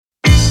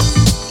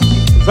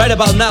Right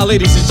about now,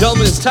 ladies and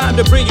gentlemen, it's time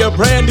to bring you a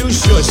brand new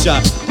short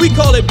shot. We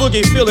call it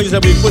Boogie Feelings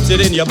and we put it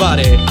in your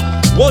body.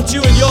 Want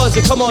you and yours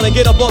to come on and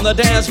get up on the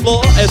dance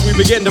floor as we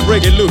begin to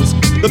bring it loose.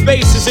 The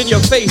bass is in your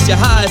face, your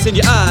highs in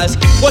your eyes.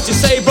 What you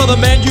say, brother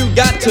man, you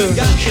got to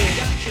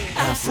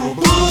Afro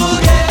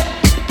Boogie.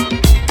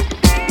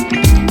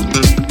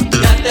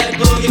 Got that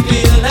boogie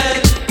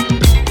feeling.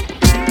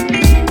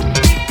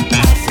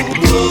 Afro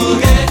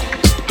Boogie.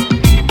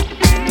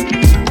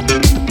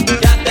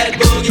 Got that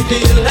boogie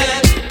feeling.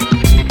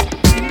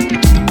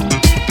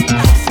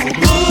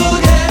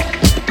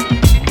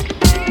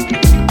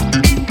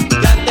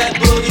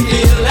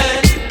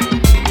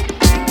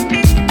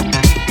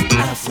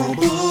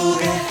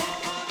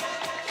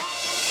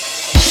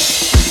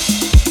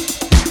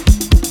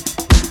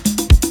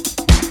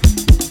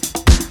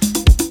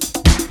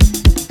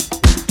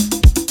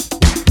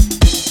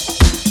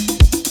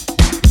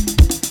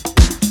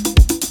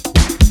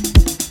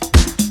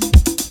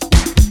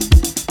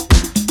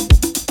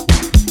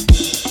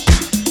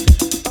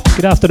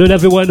 Good afternoon,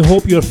 everyone.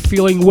 Hope you're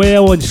feeling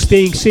well and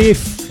staying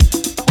safe.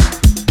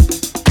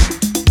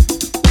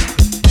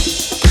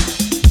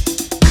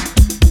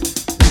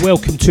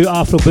 Welcome to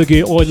Afro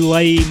Boogie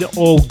Online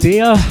All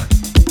Day. Our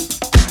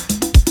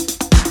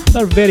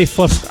very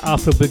first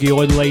Afro Boogie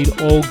Online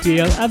All Day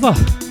ever.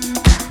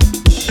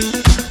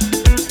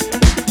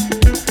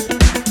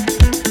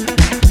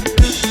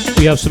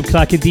 We have some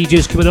cracking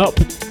DJs coming up.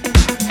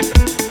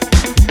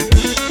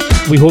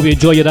 We hope you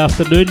enjoy your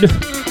afternoon.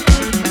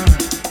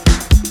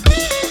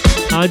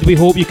 And we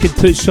hope you can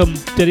put some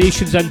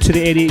donations into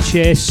the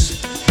NHS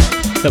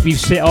that we've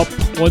set up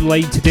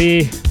online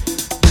today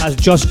as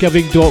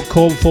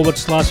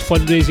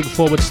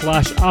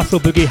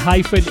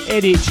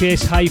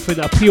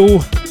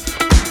justgiving.com/fundraising/AfroBoogie-NHS-appeal.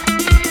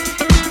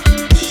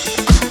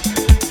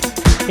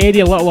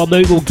 Any little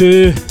amount will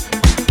do.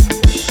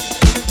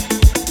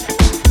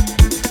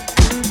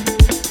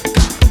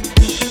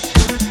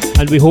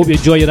 And we hope you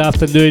enjoy your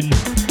afternoon.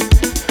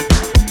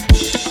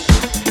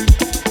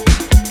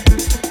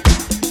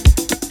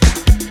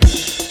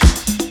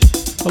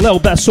 A little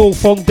bit of soul,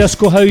 funk,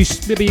 disco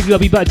house, maybe a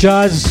wee bit of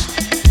jazz.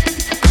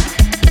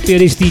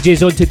 Various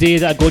DJs on today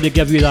that are going to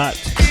give you that.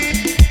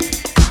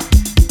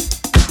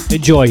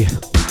 Enjoy.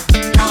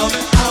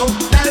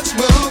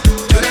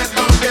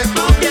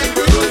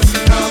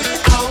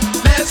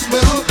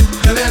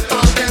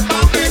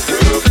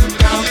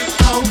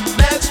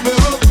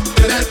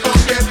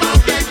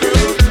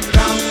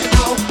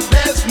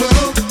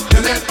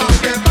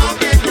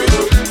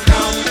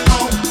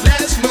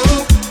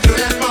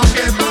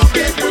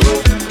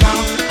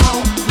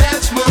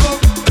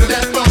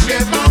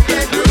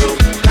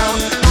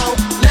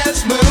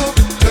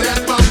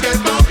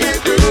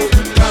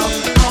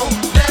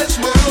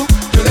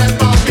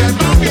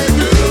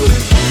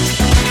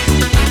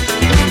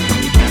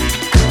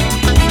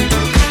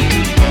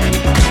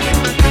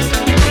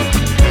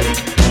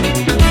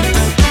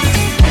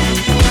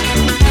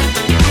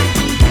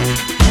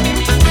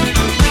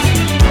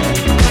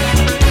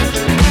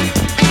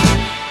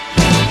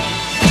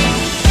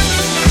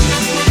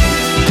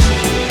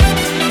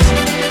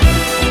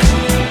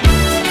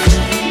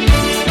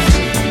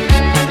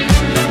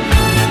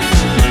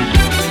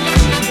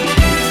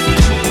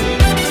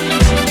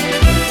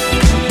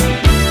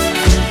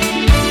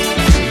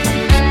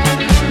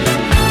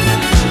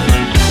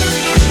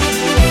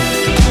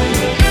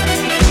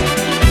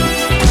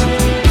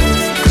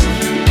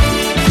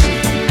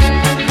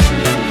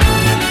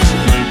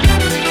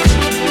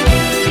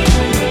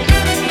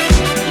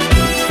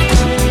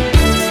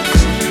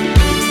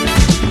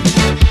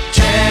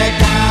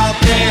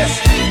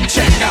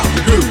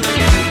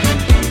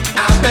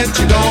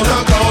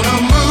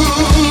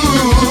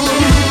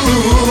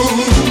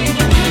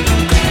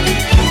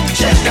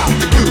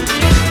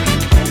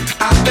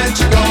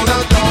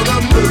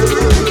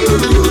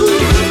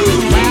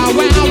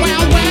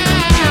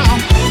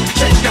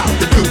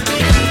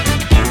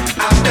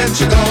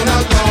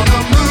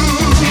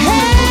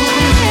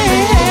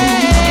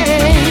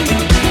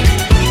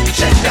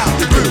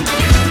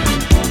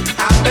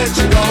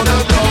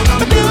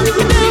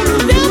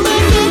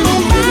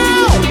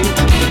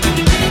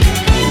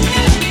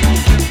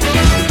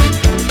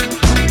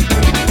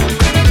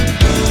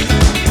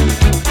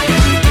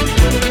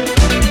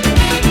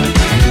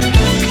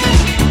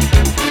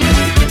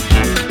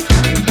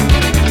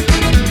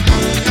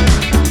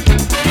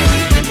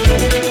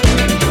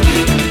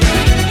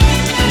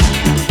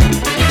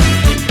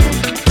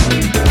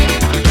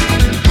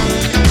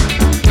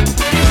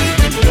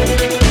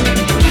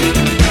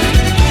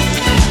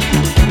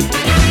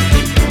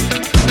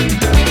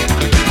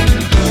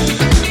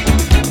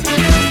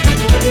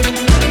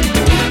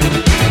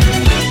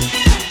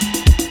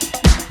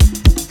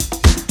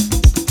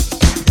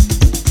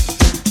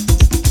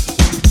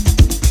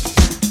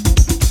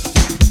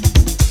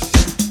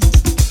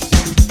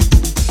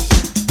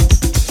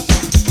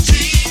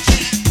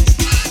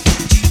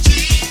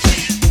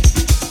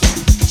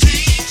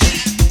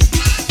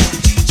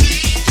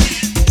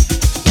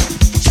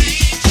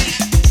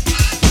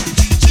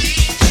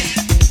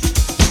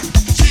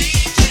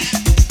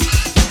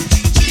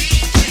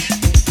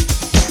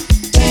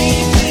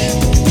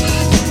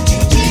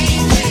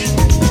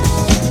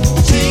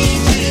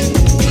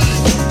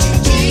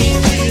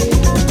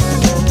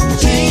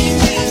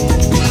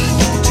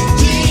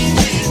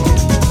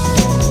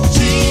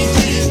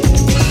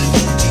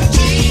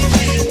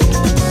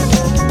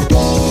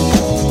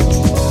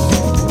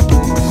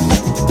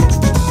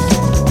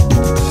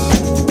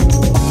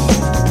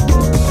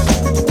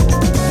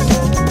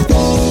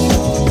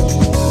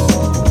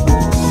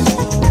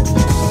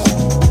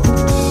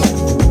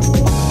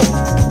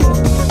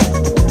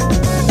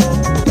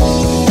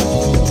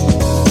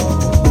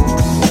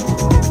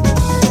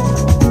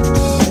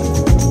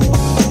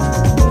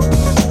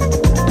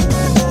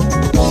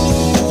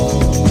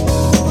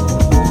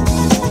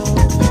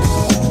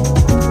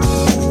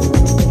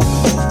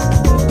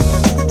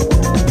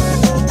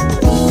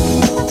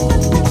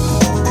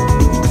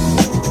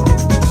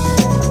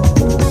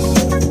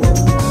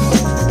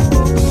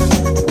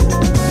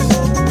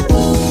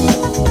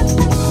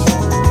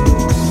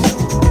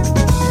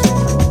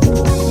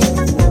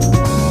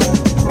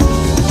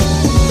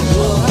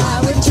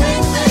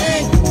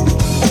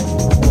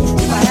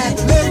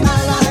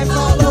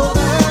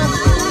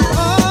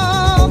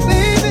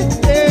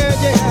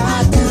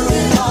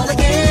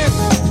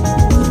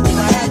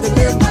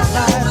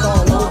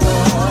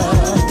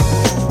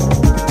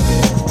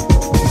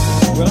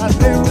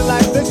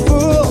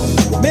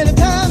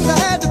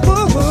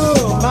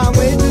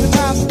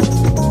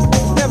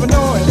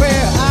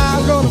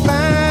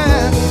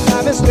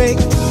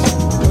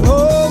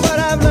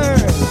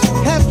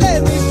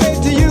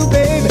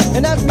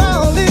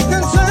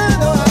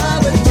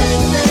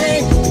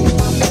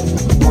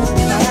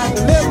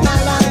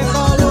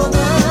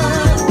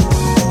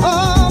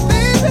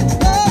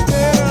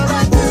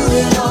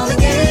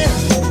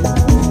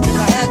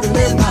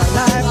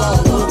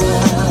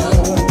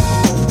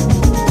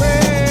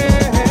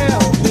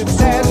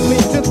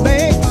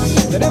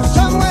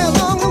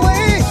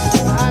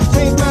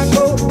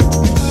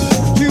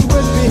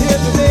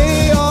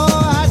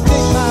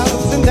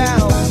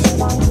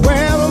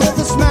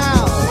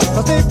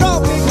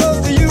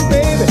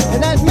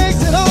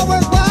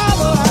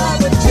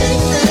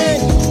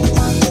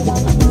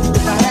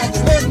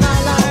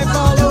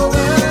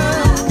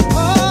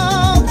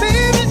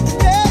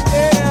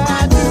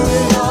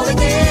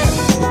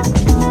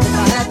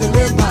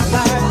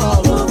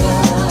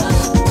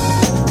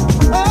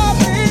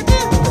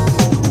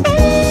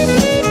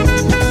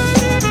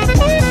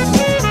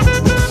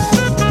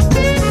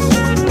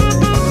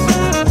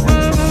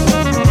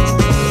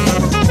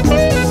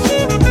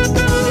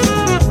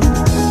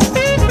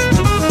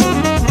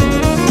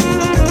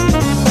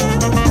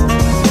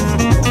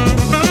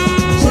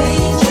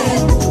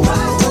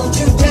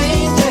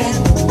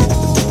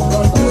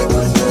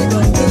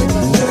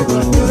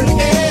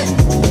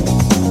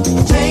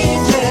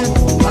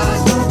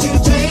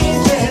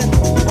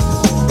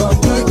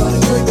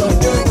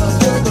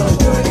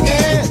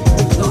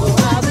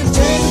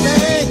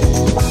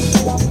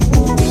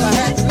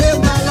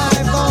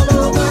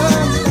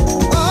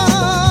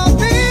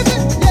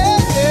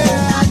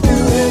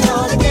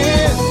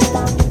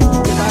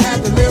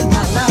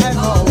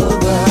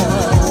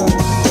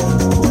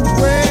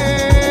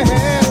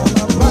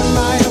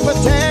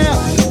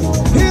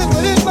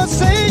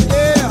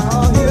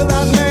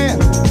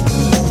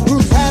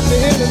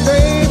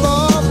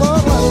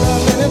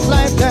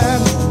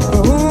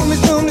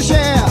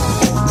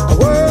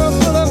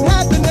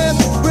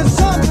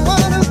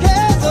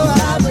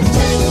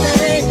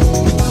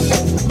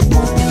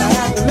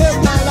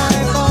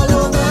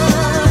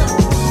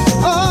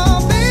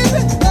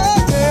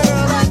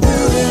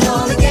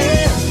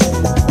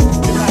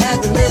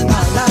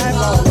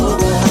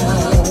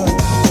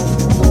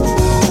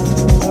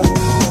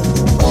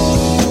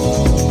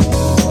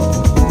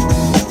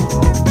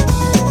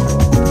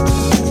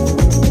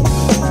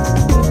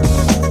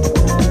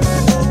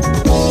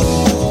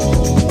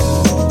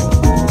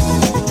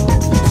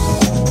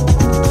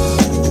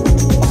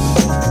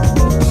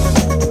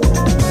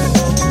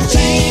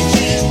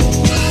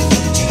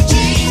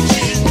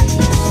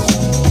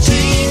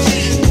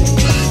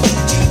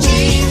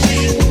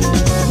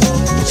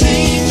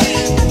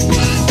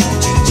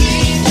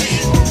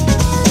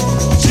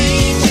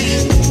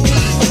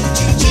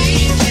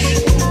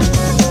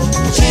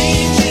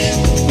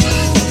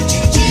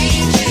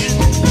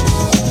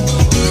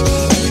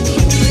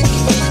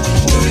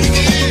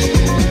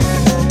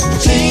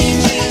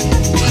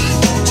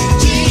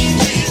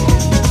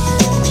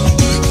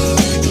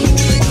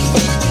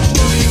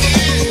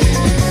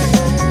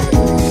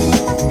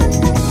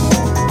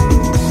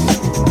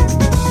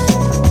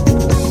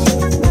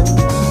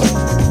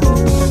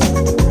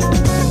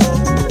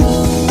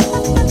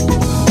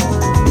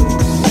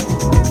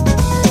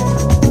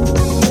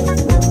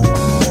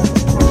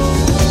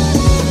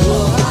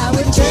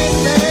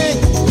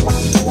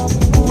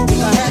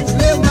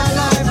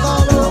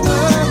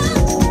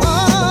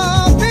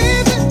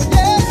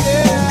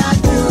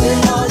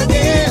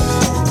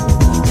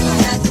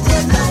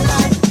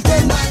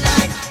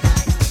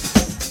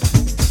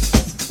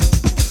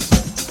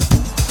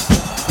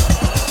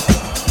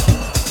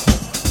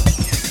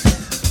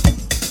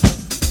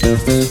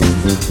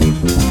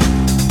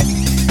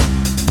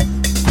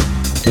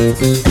 We're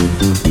talking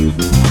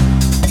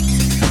about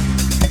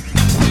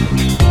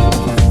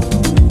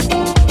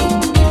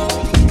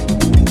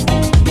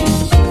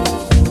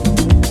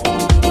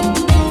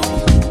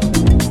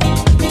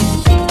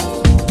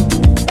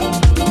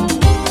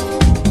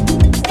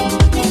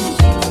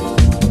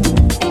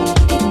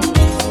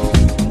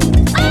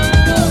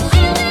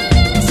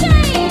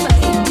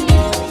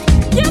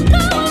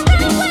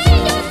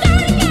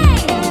dirty,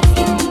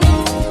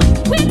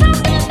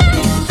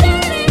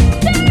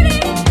 dirty,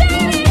 dirty,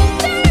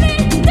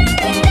 dirty,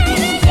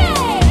 dirty, dirty.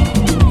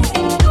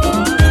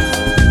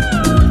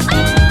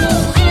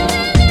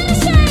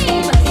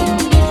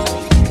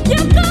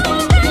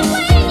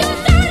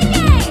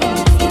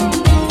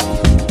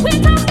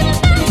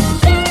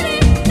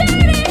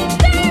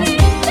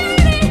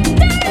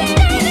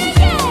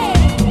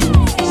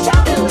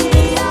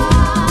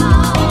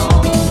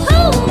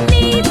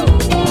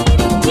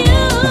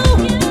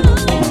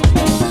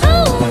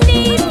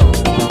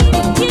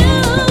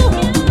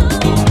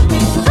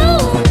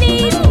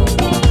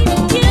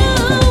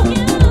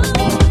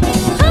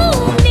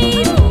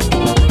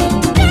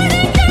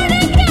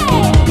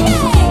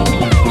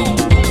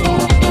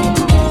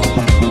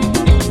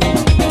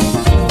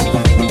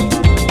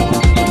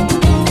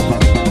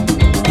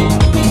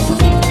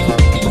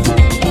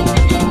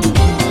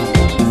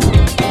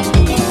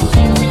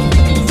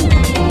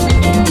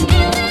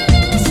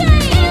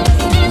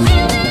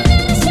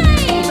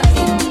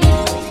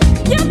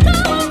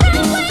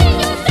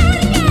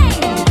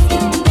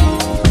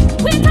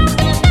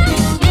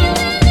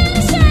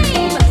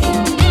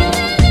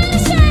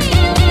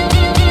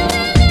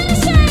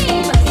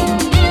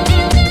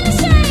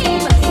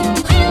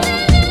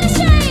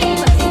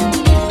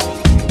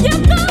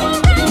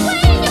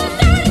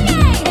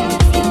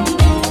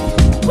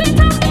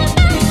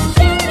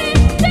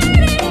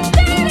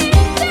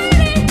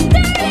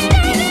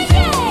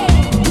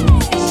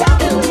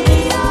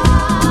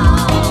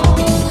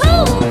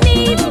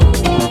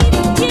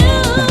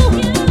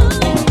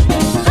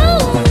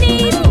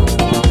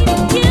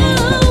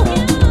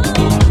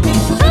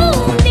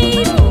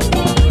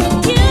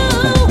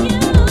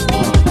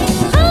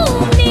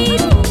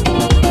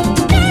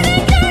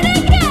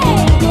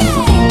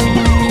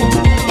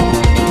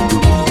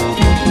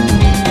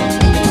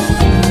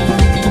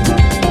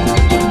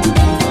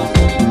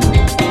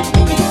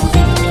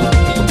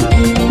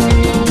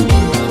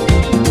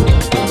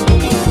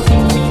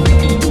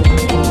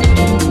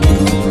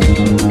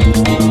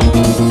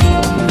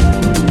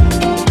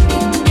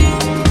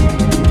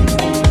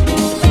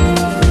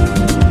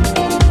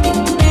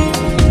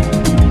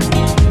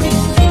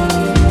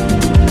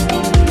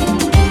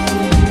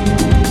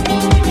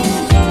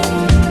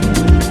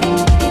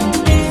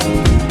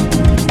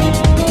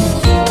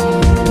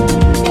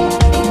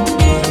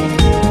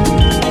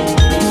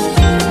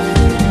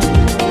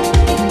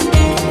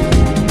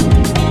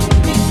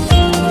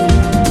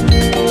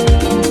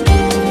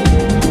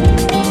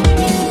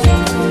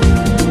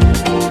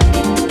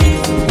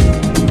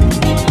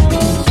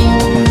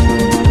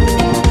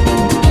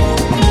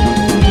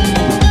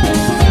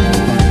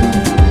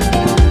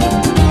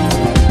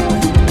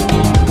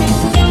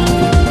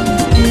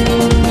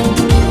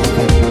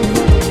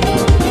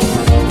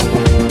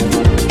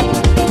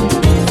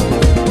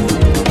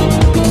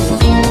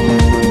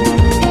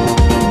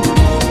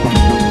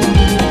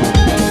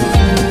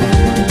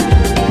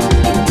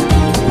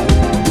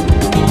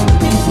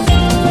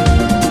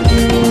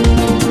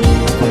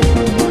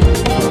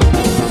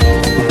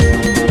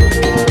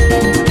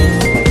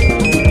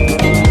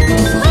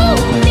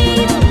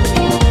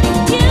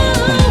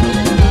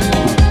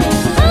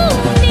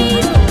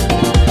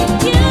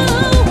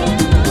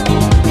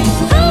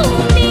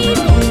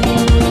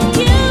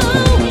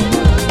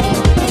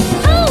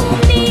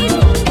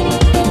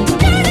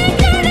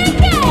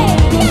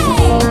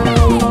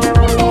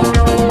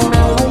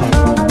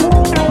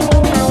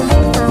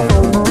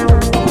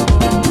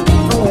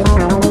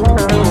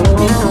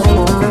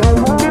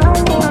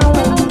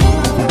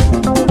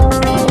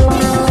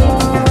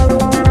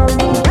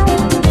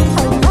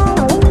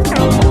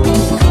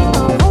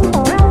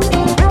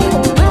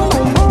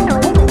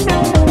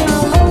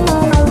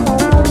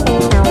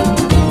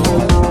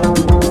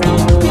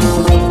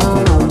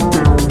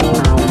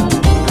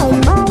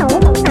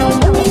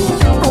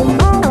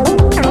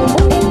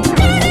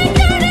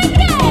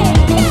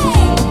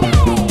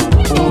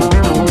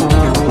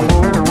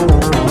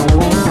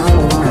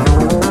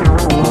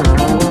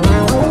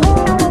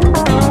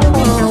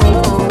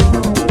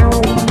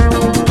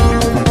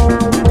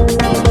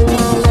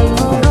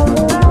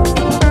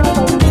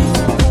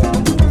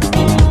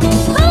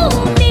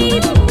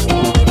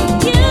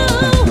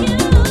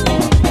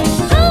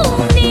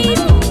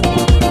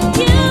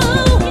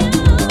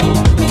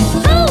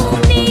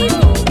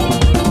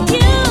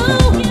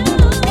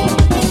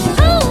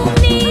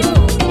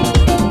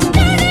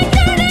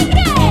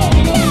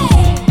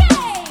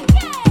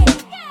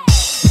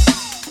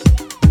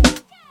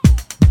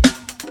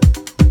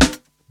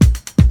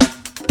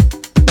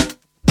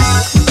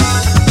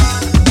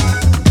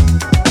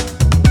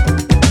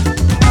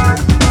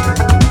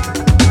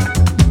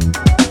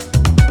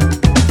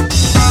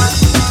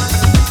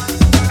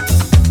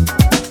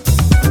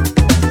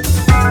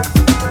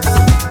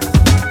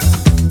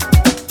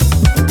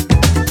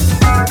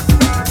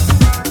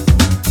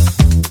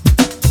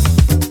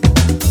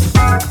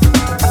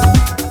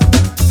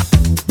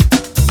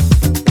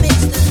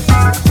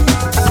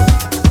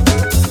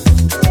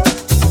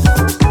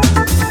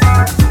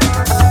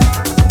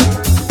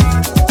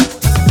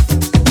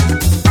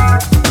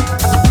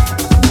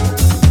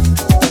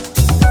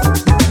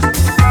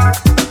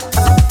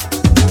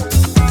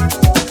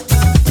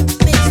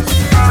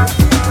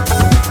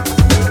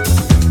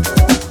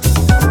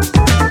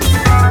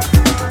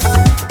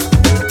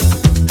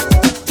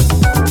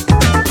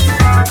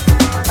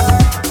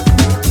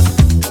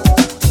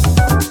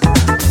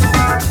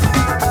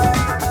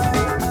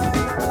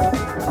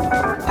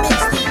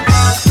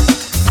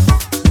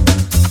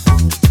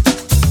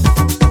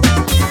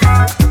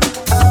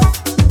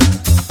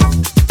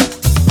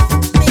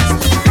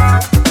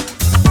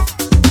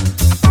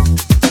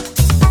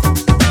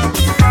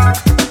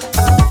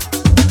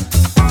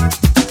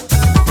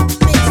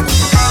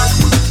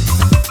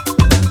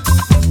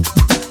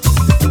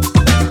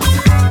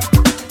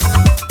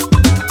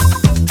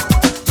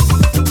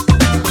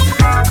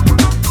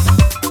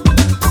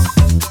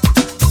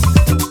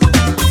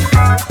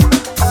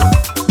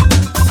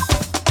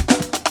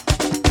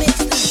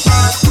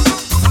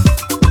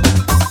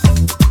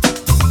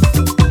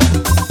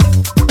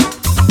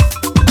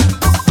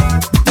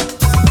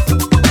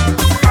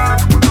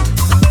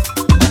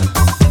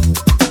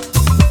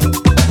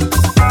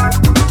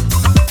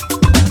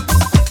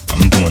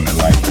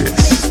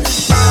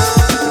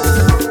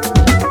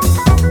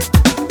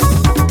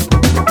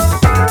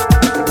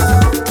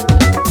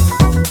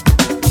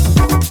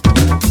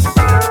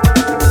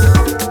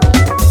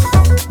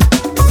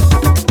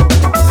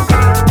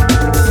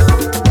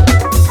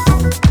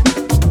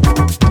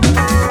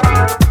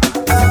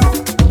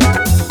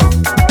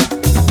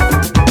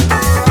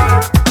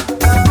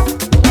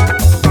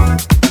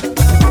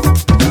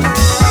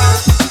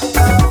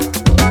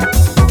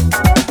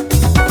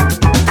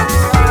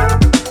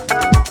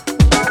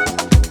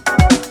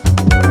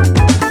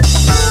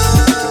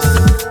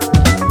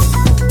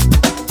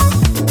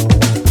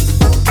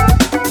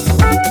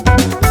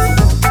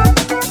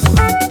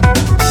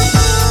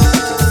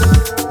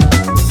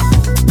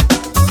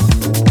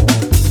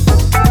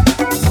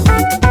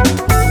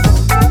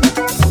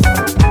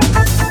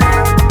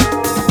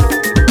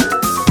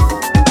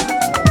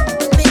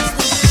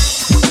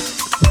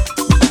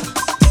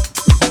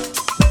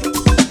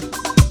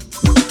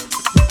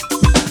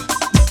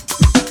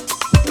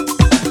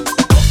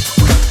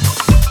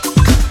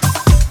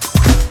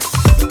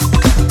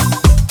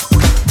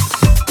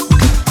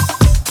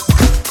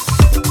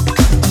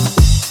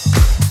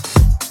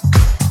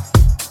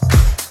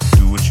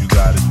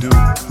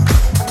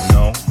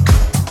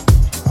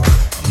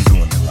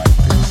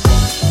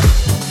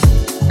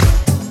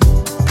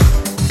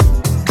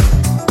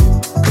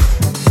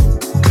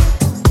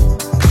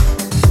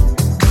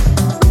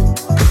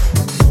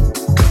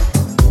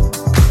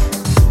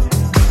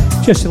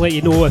 Just to let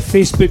you know, if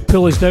Facebook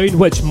pull us down,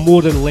 which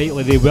more than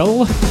likely they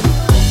will,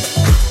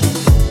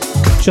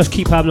 just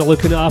keep having a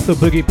look on the Afro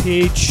Boogie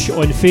page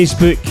on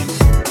Facebook,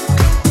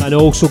 and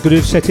also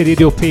Groove City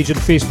Radio page on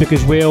Facebook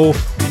as well,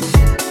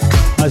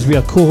 as we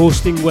are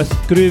co-hosting with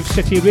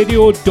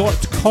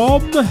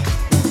GrooveCityRadio.com.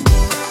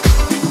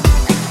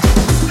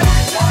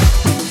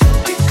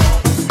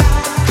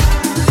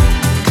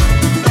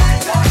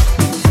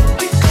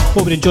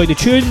 Hope you enjoy the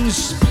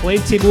tunes,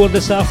 plenty more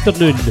this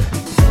afternoon.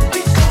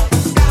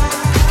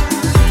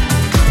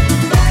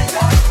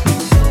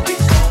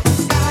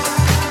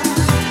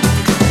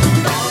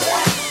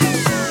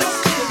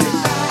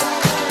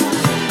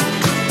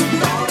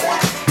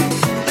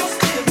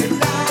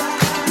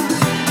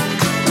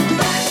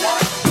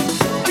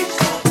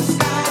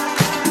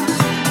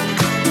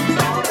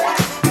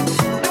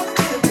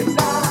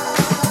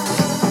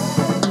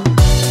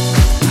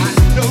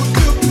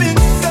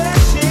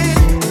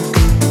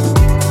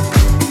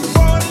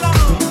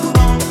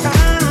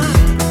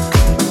 Time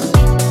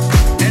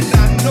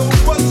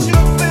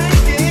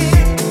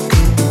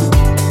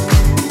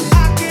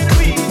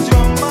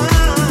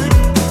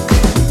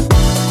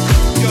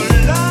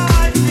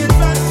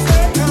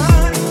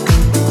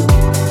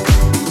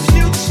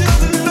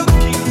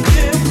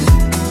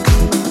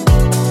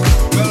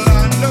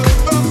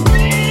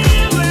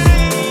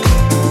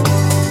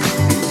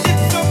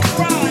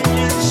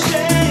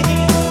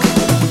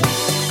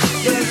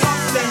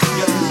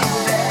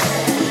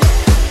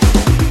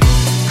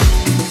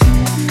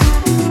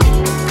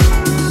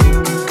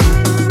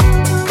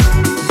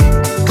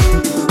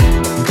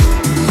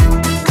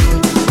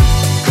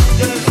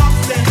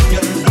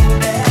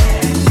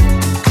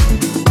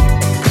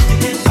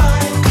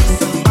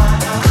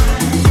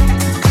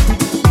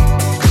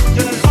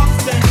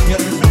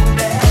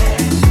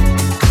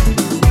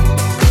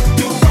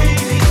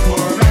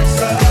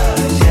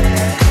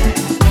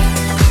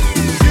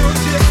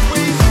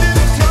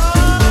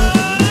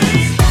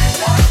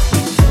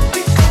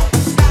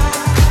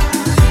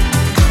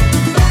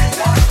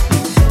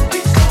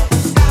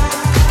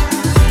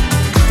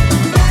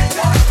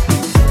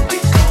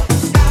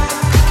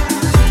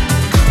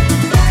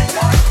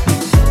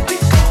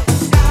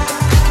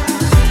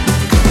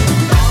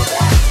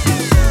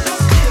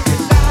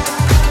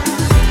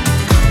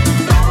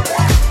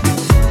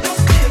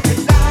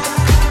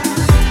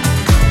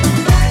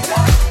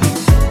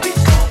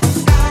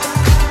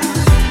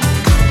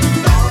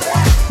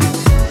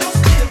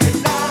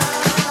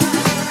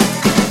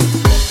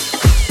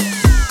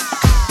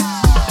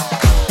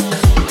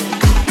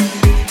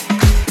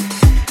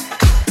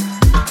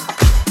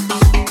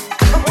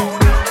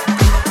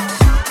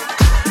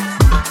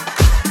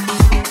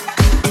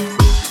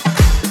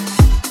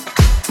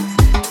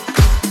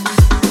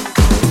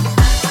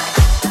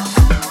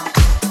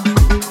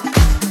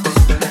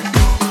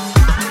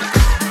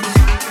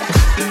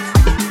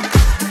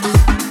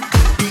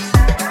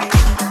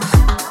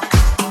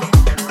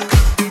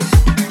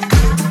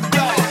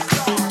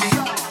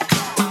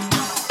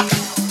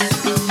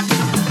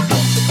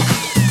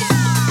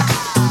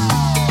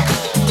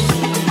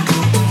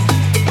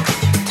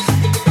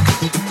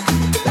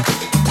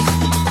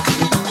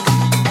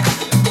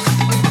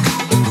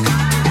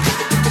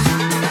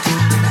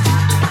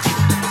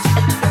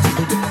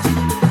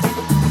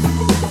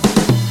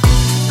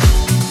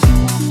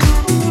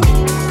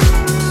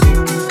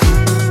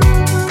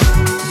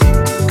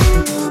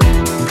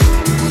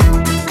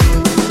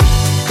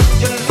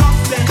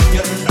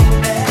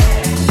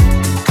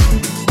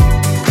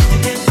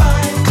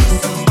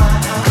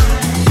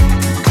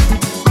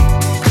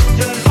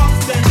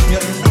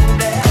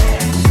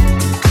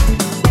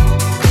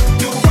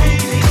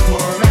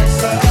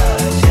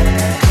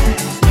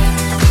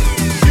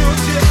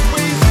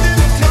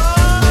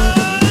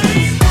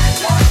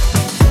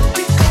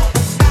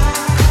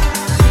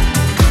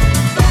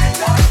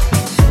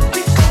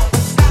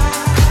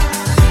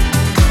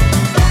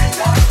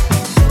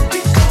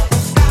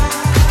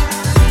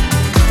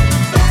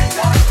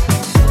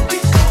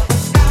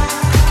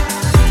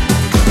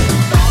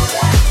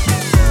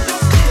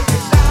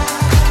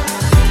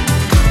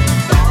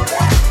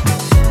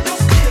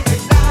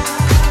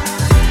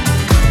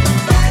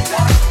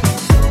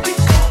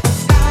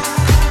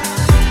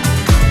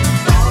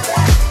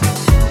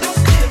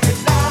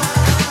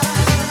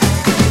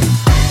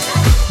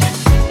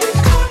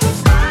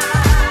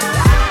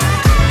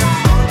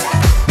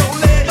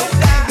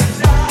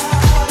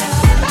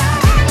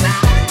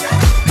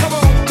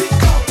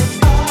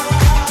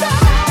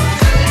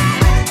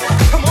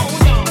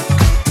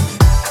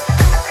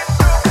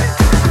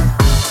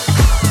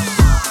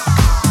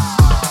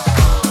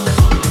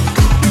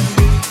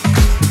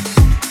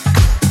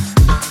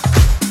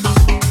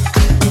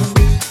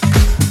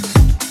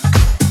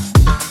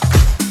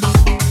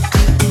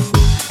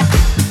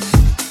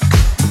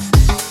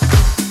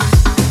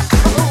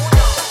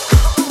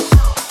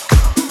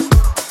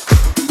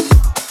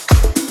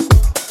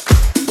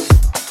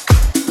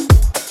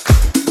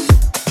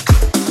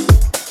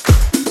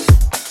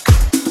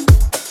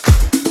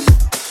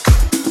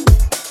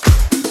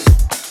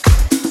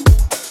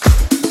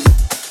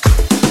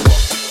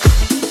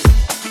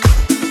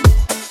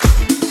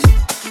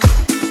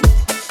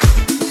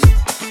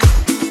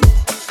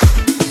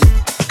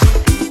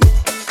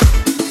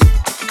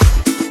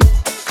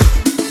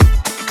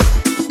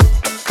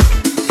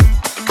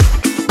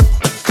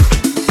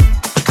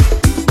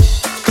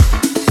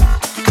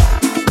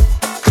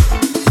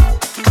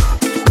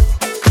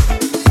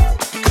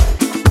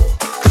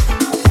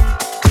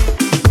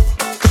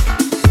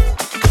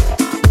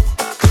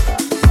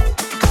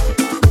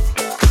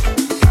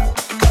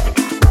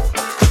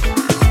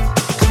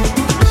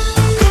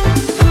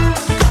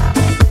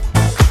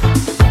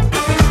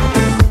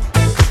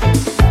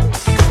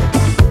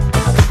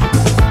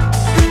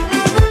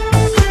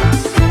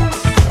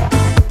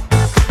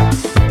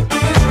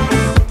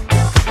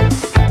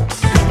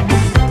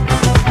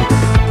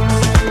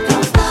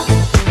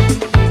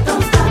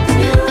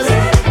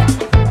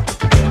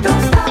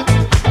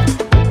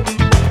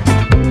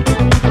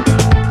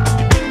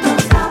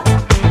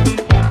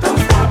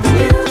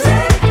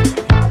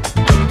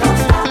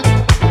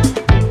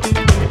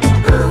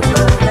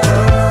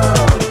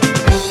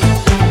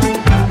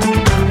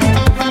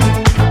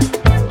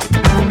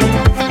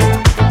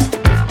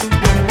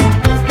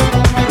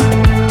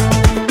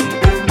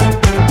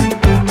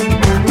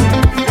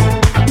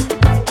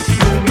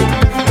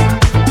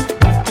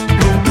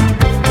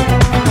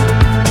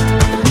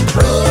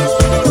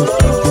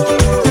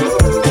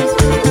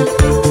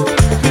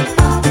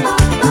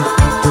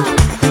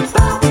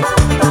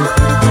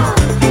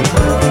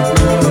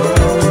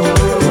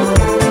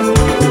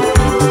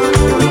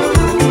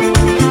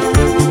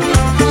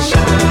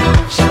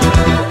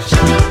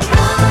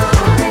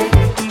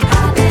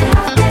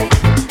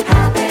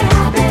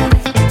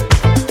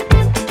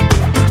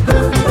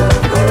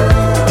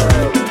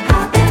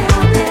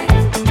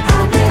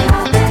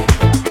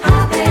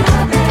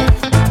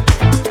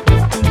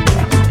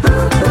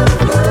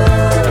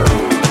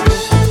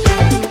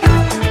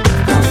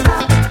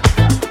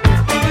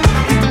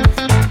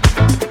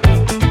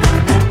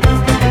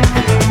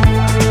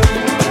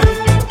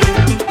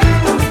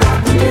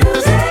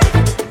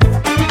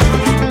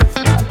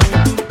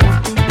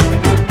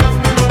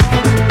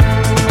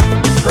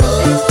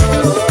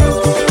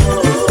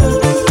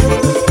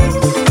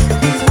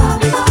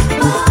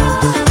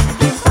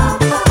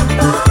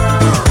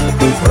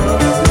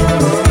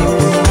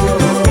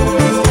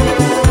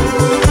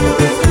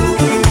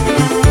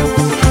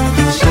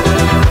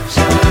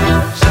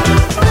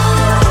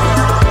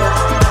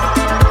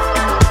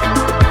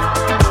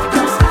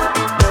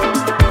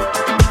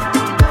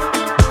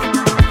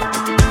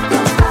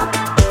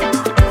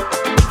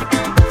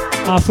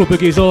Afro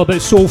Boogie is all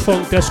about soul,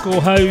 funk, disco,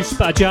 house,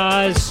 bit of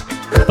jazz,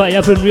 bit of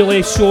everything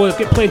really, so I've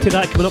got plenty of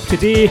that coming up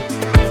today,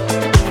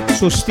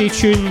 so stay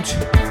tuned.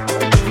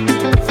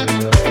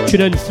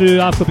 Tune in through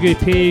Afro Boogie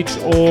page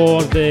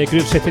or the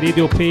Groove City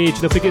Radio page,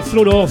 and if we get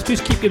thrown off,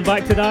 just keep going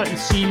back to that and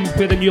seeing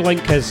where the new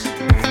link is.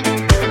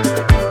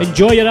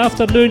 Enjoy your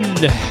afternoon.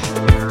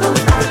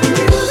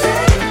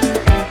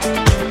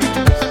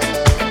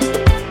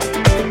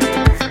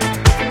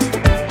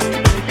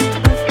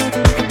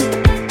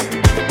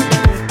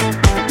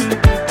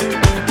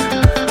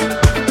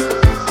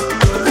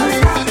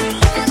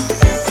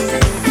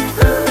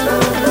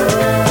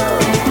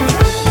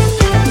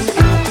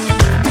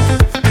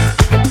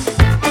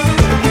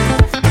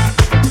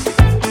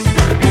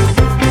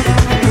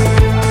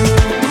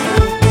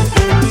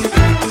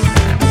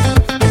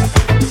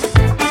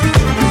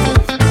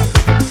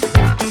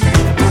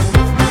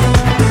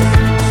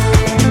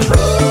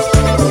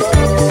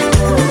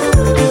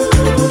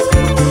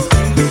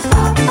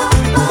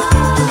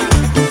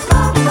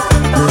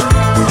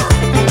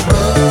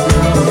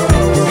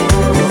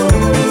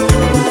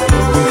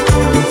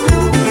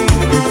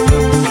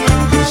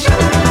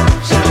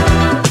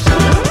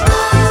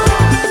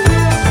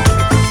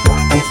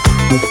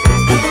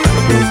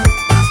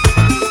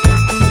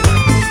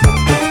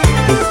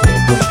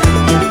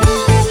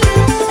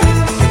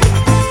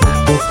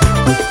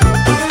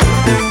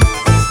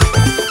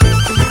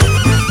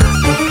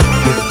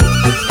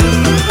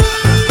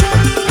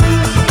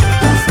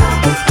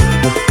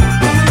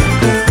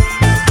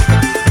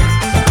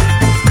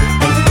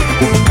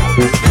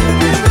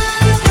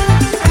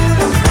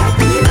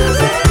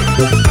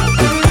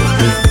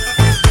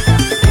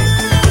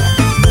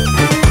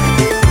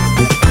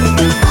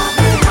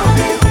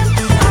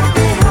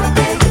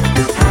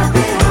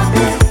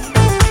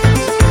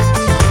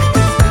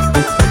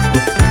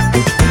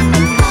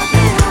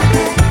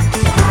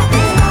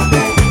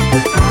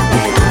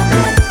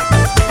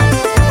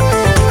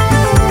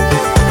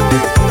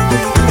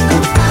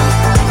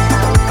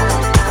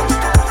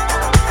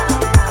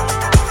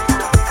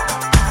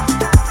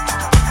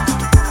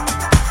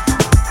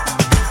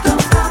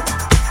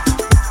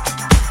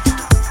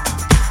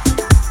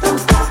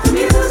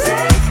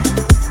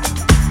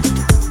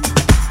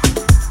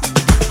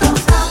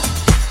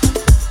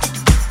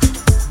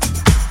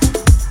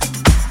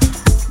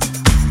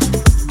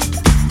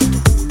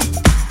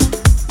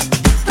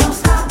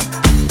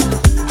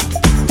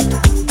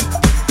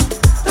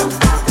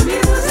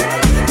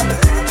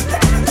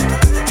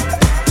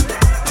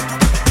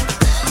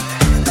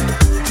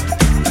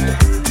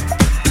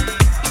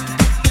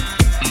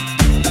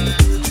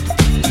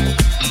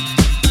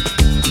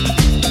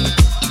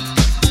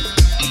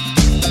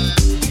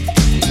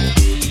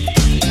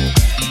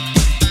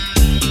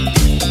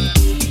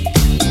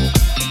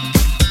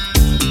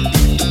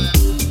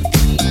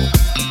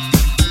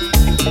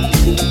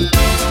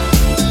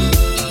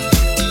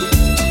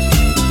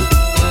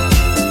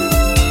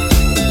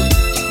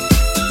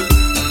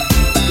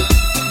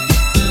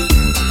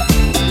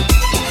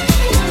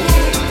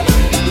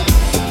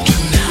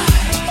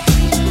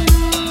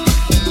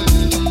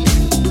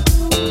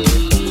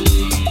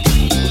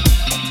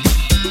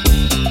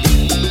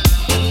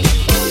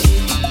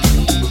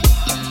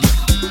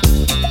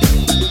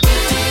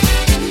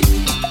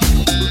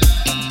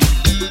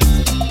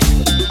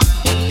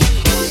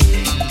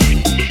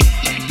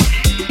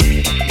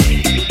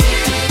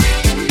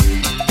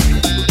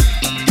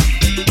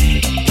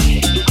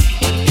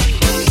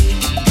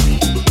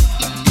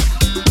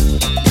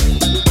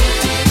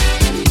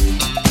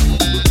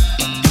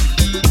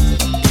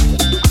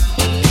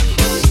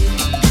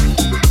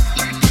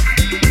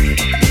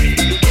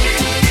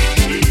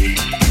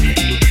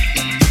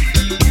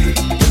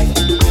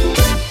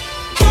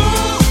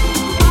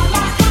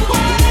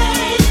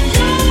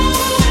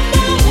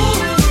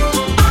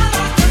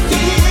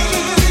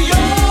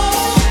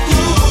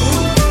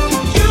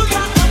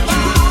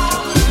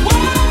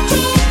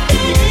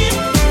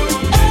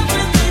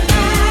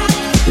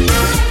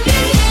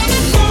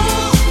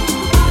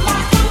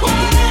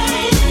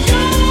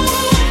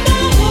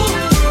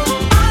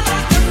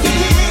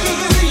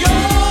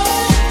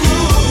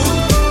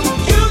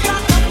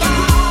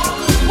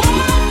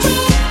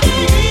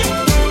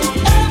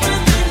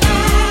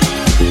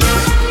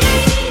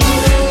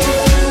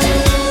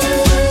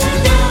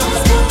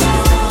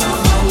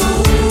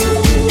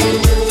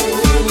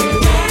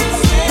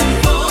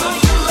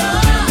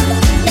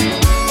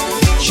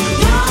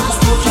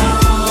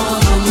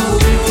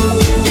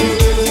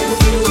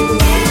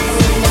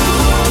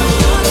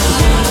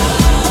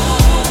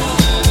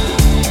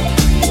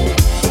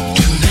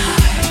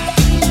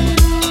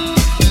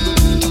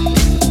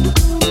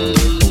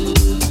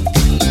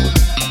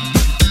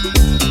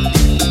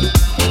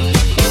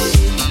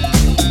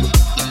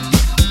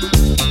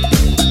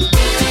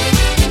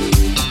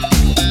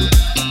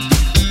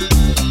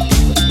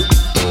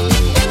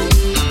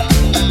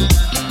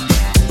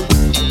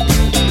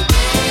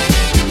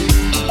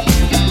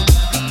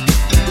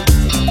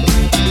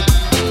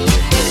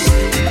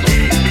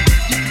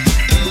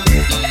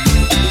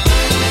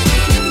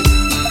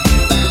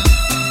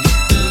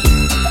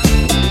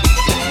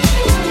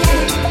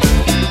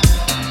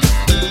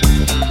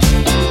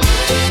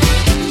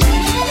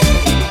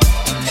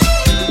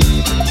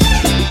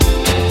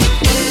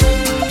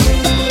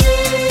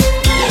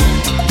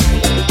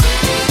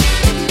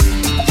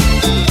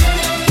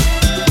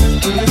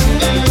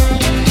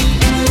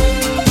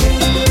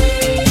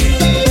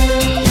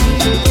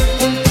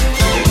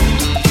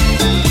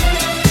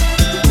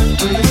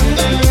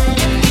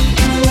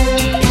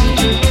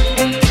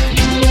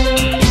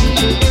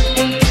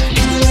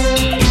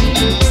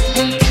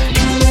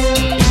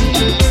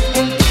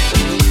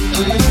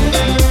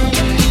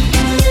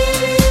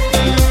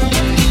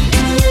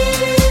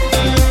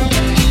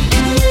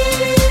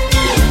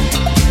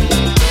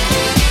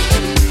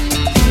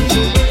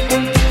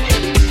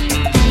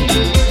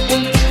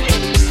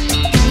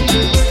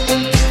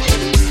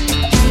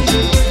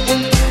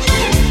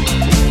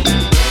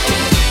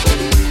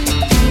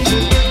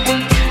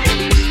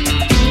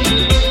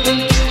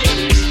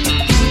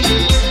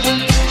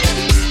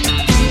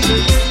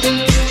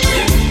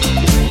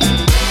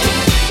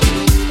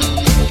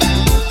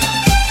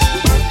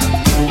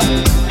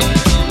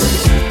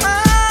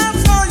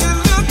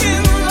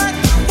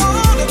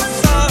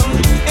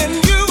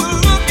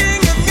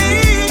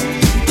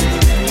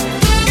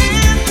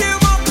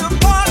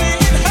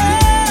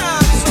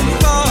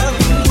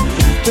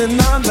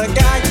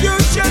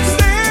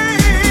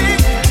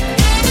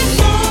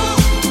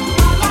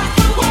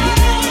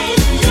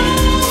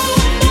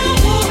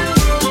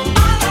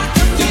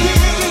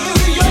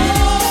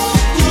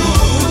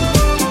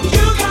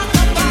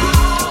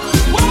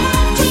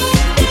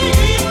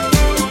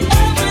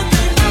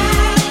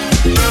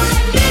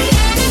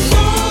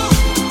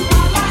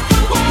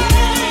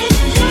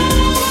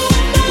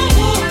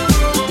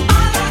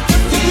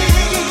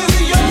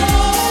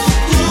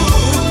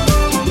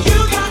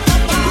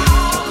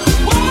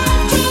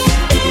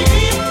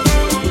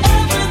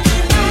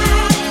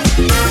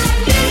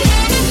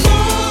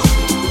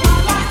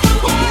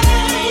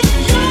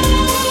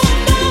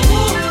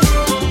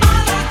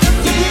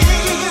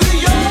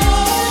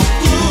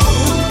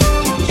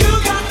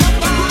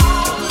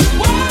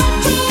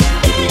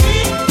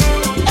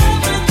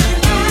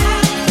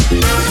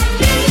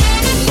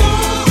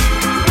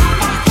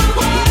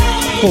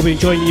 Hope you're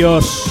enjoying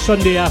your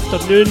Sunday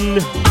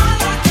afternoon.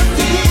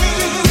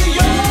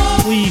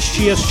 Please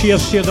share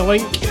the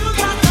link.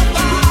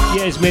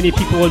 Get as many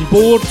people on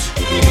board.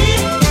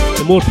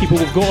 The more people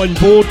we've got on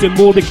board, the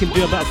more we can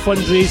do a bit of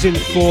fundraising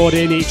for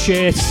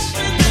NHS.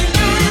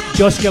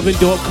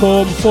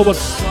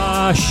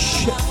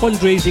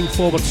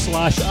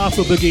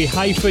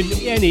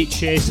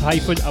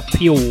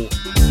 justgiving.com/fundraising/AfroBoogie-NHS-appeal.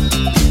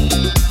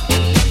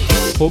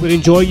 Hope you're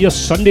enjoying your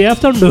Sunday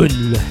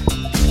afternoon.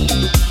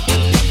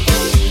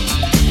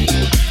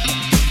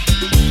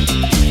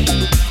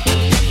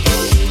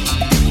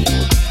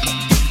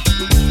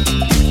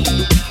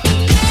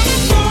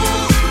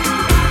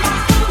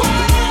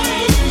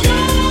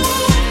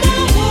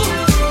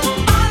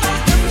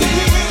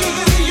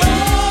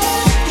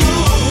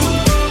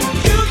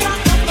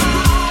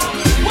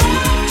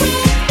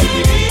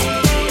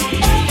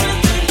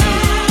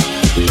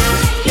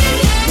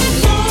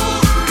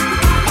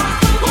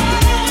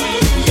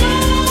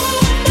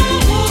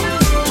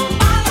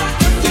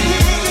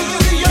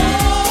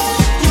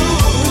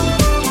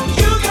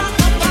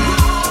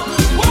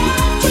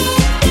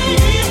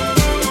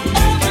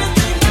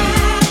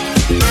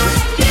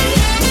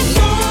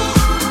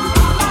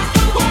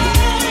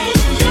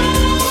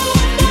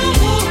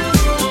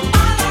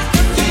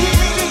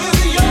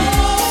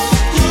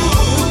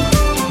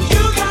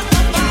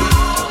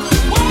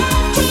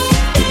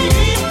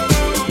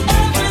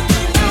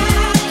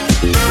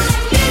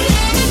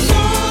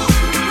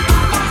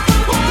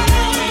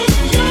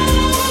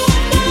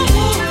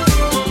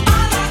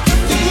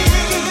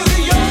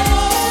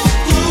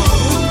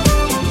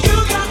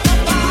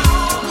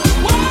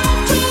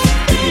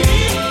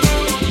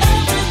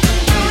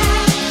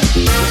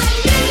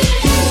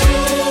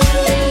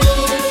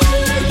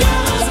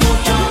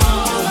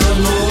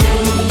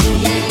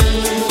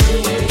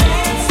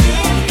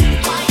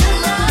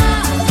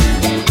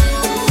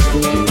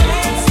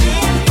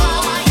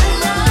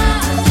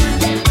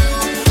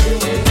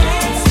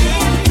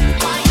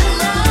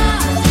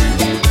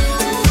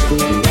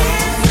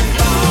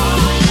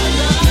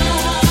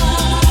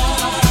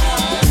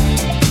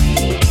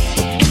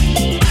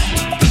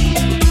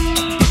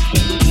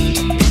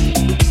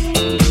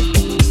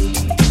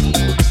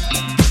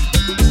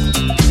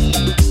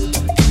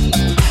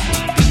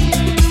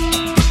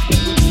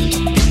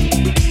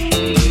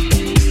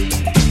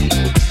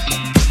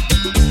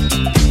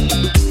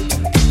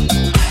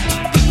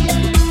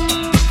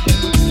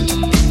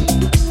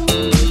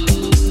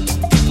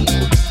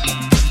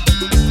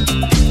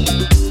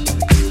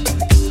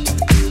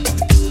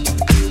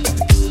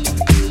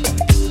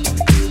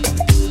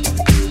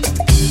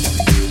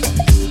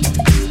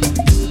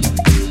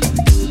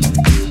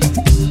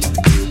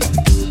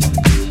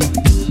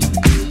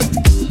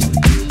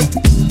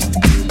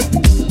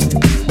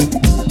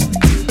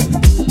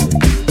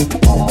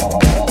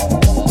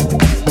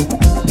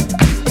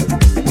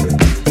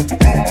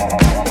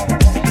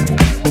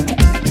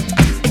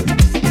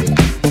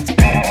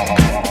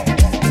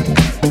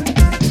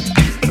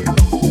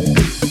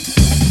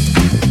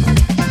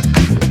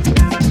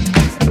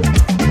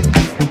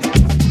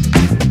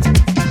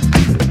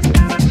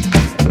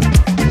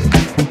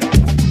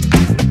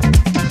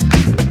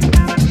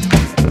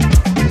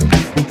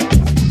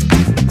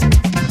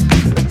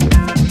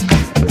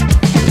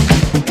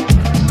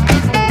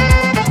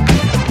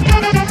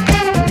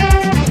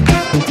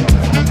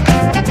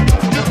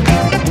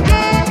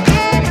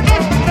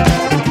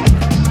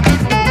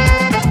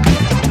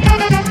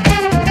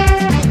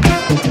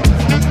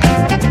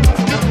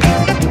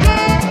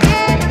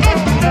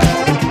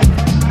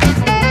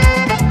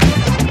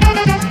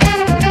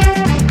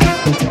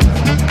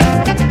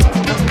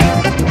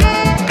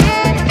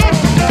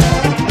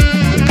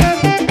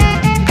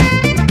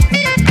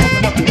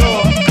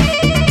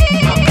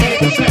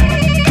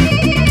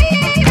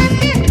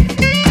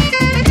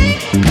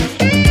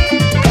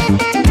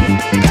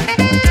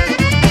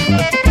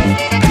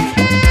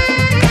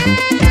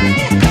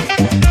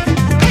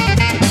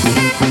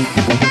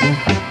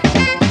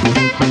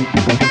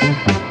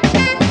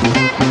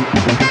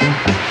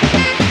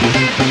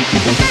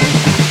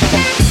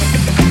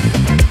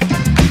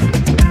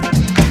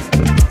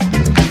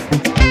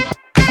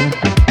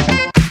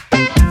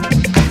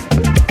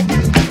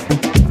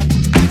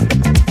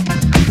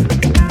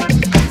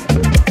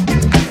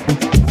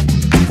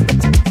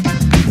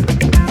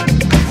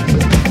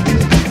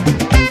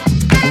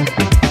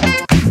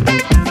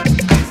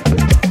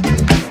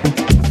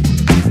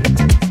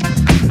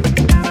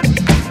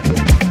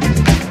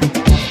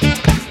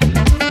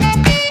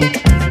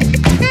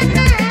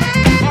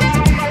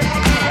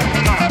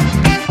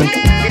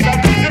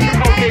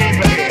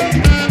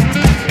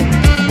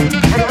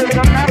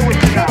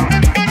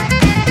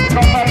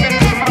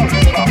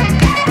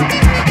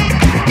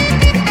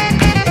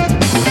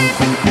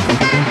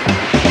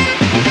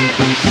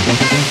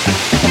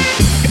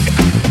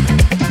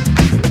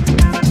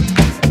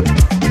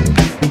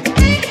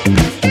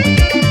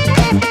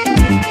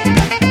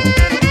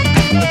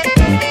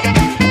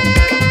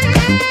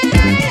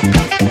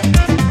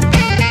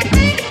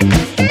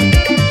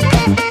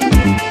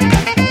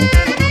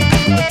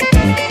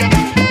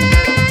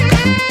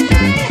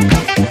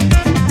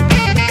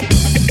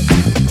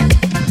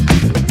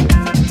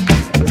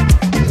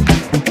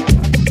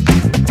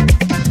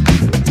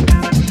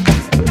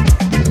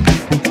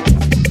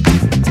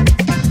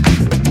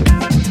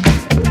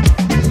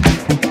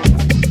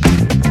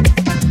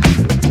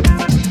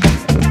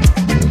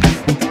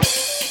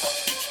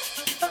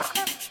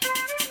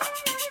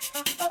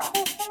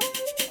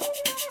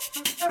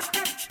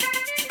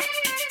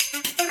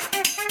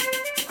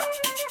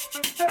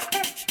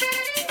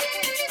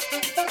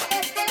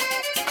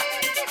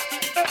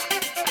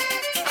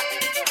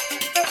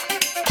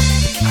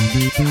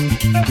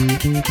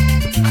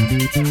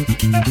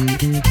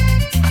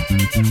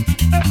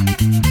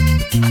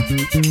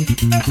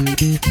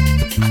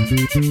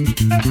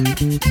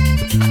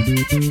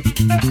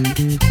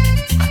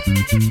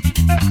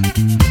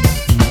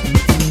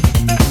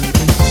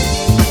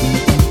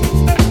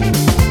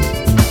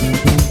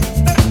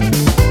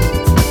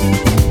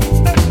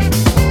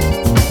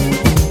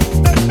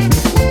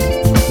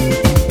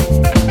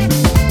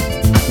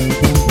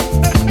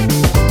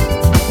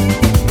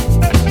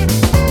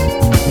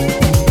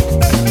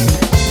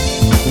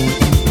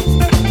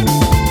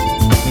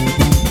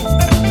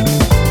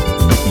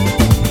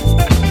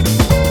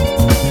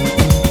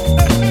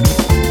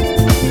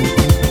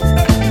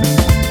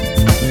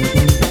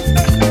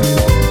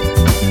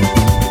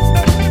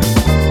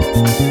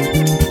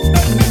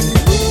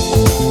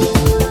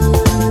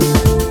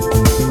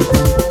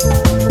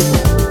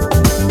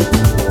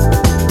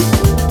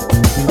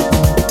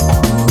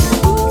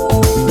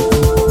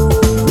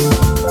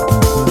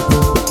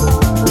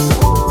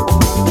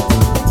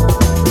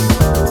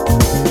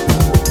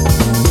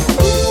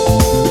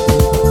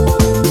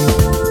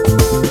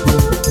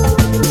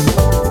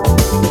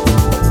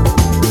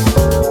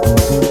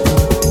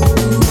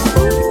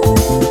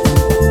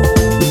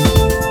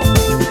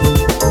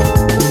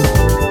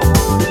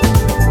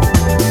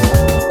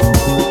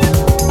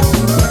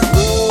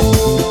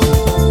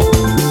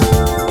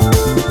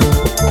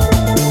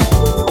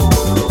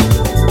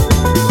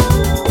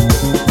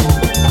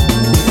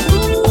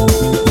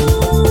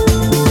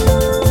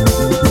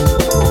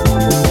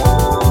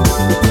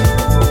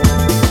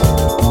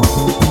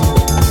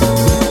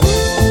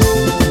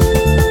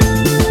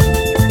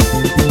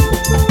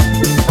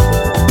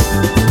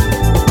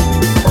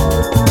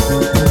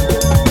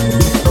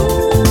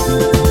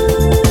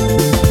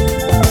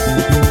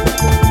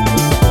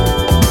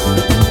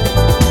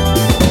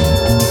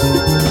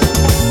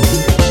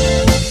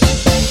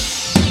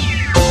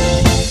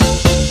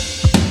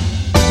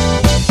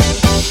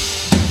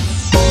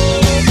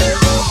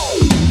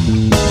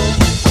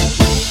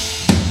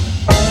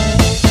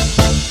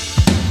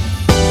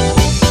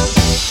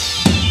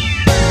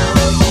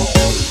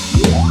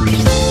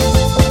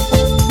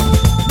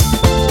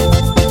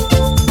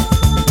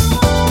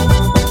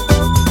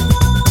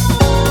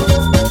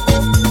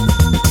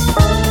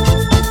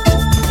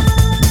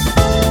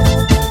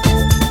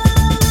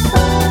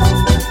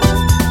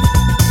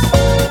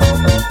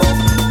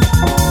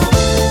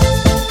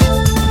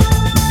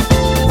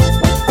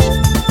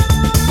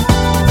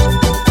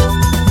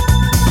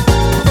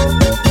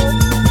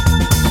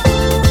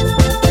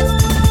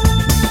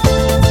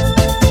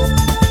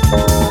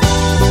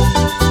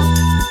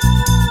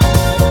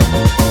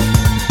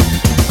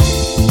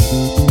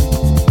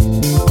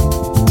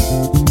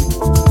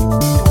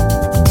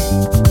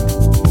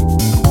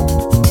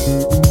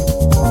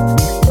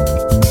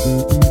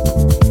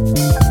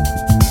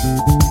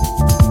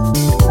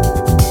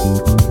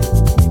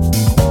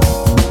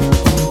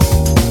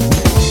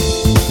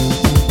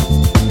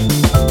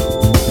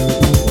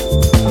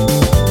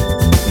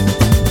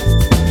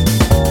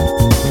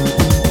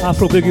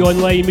 Afro Boogie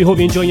Online. We hope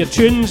you're enjoying your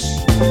tunes.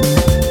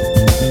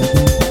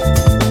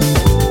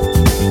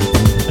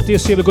 I dare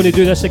say we're going to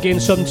do this again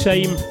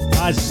sometime,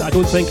 as I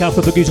don't think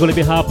Afro Boogie is going to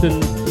be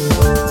happening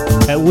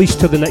at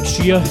least till the next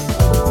year.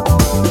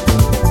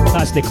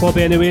 That's the club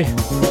anyway.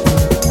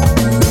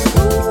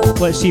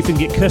 Let's see if we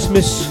can get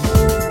Christmas.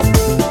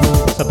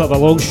 It's a bit of a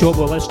long shot,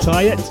 but let's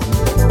try it.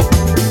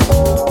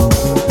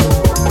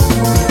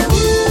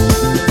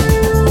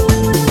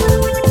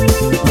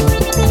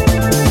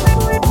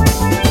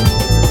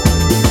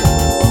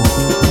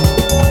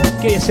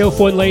 Get yourself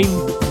online,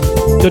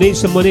 donate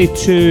some money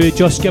to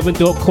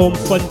justgiving.com,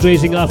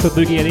 fundraising Afro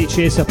Boogie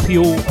NHS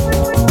appeal.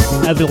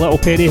 Every little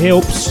penny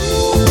helps.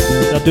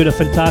 They're doing a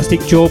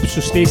fantastic job, so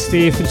stay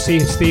safe and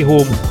stay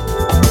home.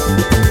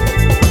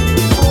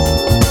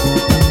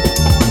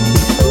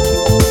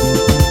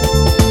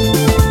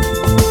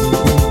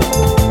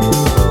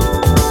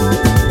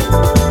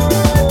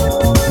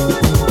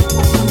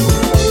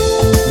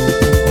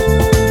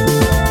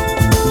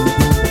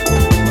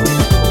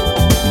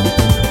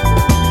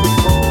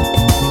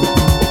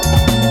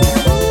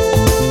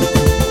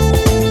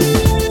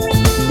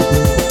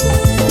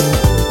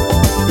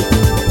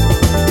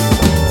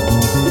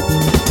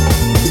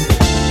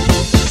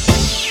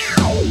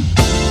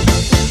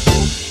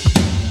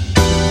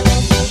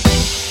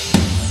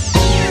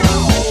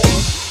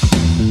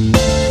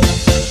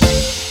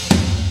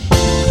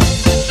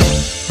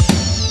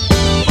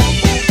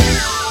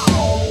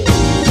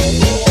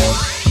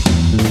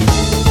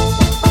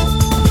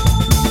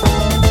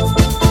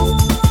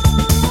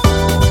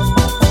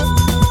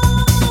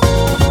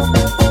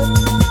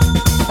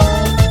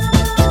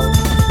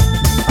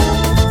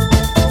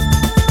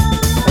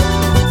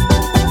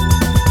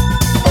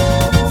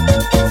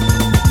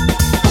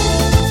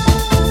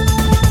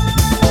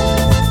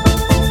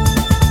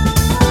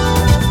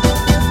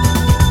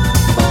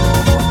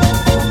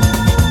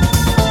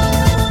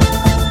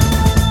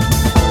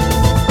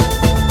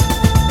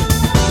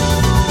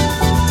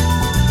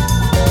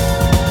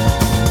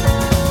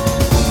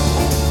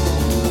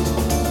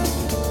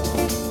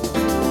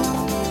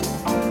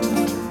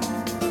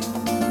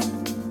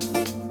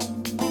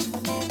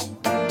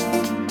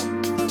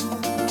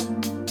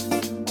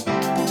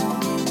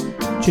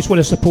 Just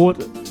want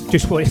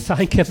to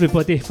thank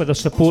everybody for their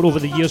support over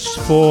the years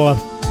for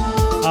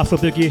Afro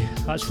Boogie.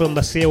 That's from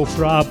myself,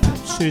 Rab,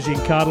 Susie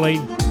and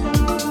Caroline.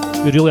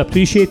 We really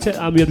appreciate it,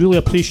 and we really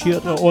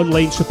appreciate the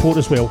online support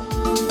as well.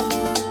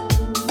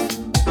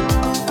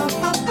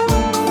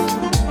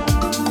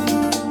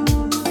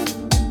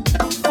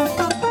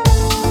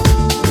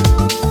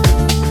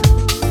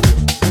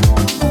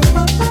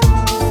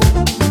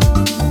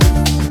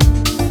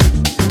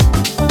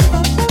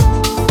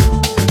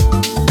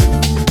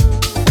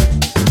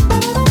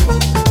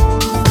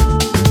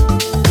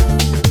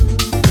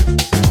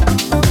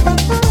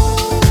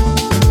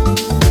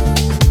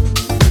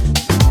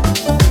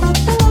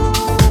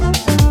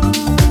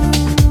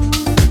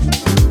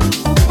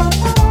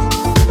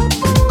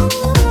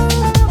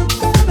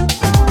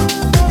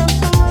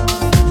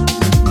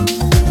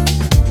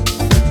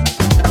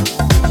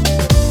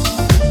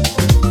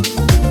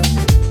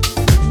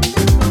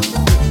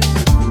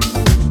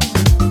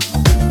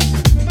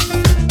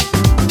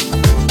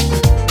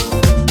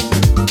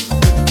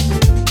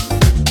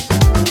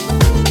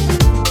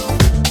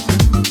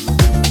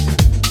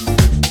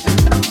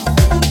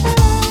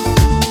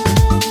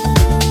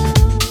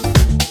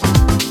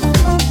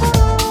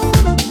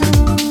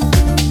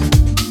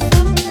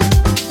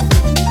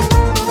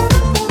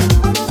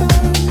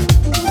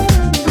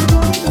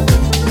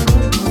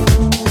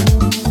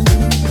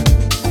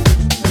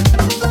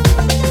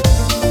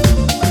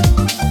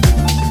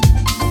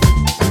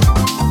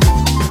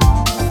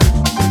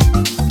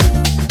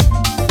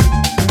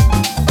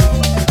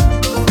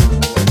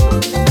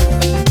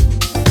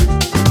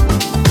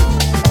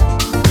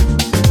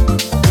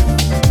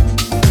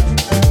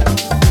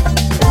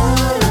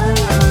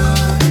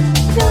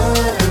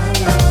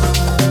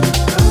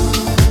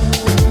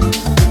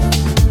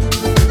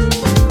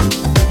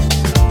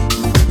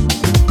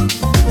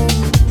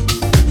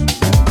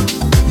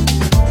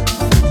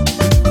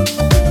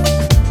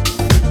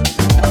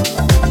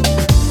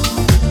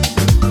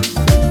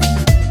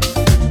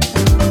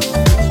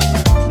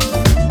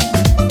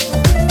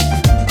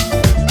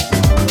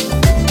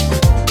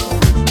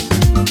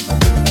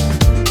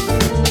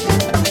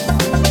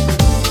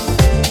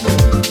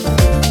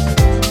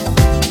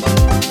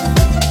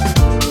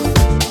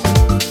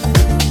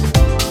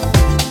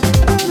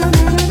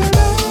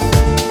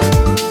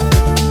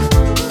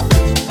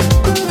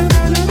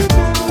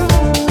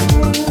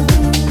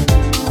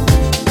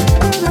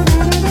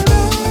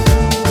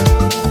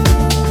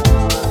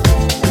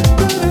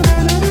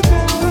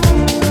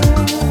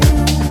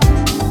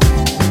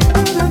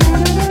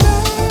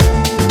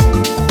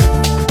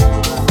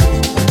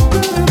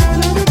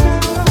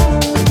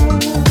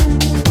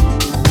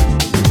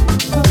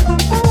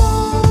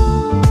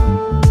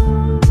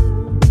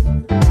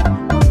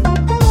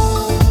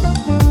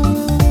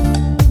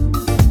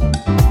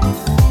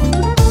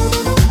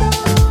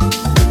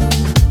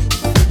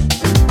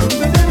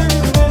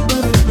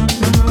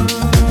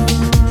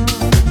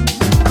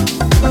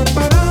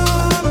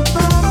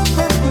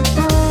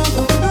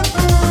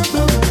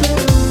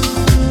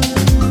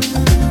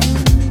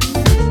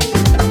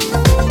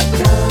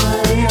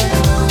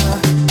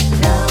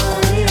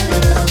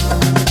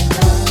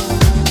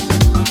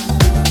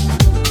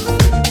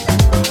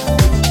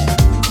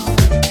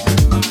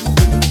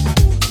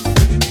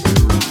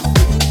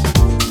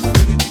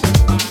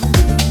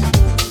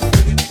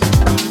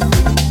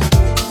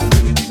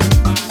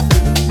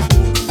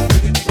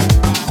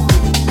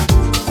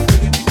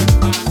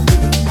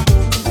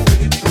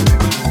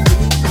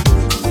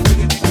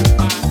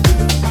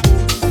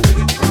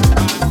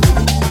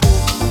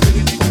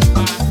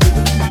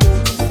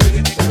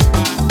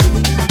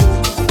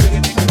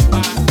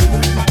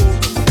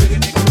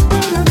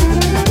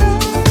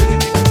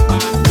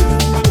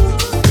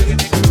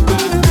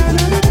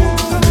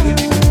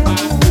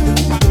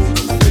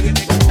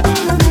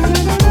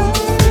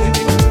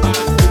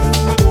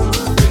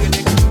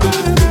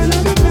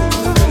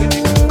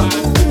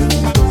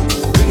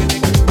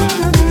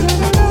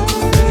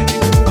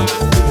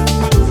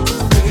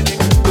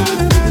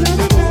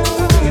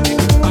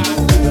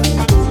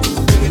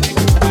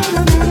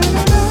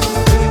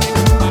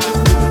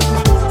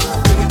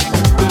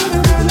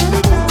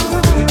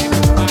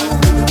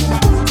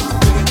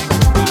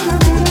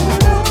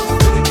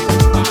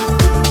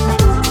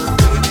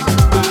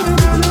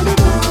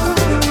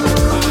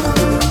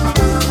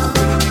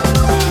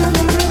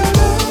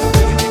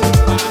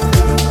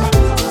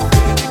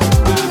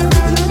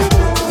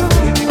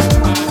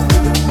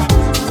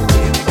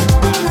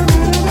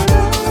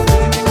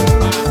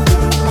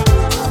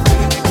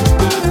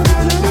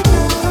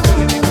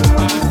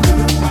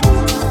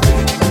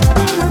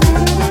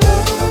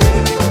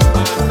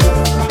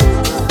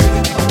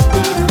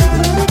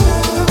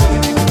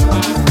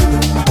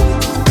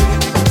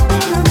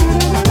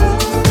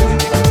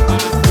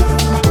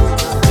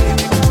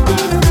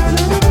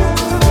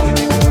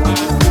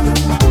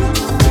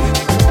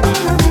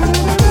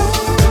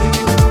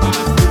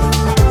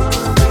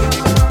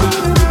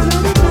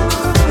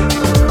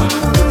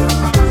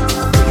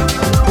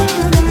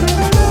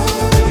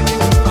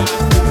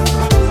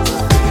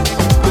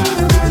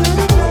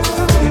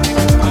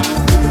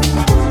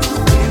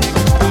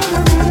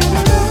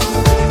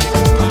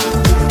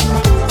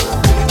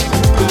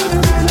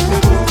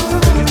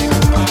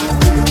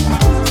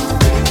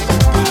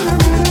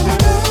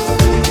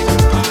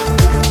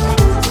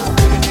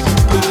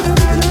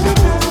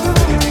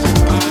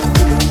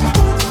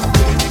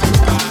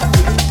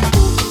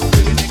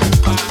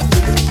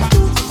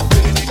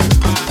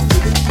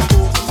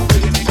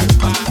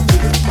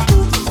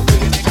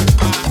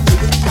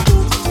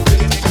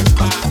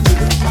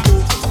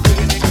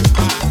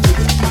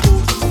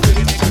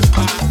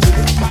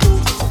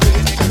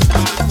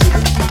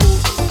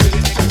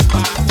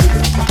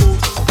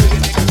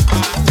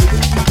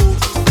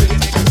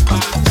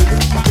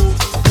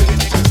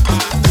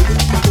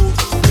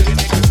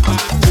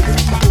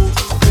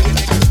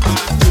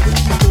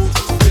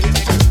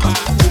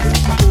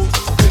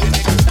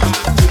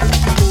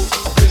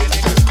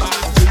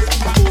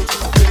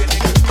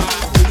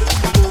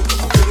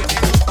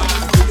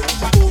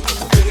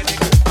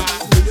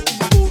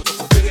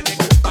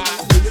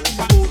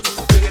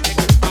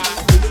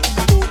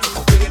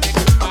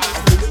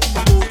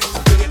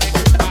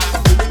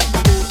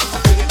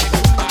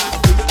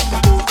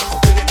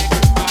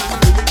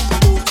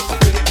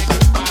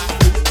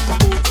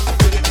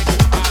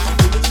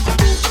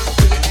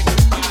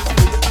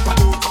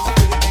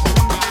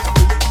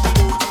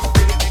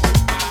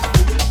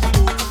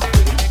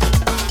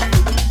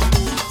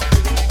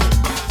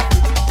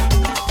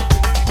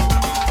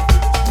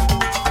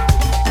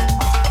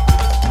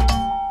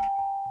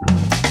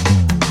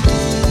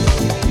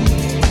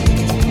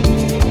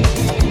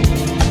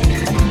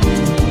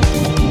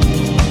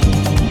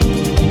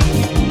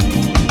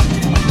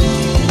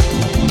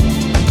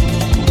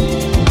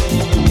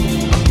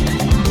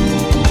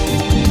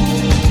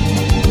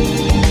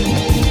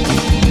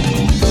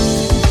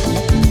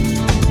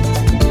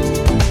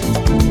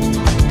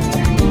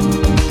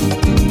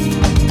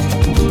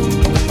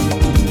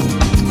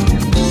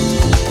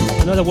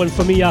 one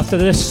for me after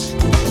this.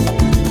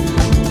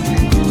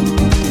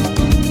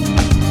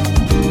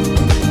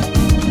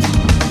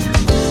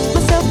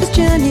 My selfish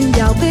journey,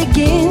 I'll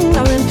begin.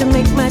 I learn to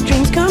make my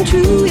dreams come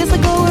true. Yes, I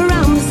go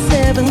around the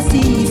seven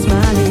seas,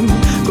 smiling,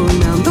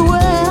 going around the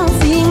world,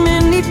 seeing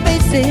many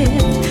faces,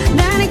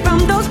 learning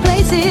from those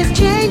places,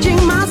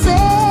 changing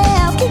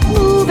myself, keep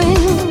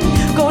moving,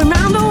 going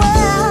around the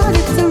world.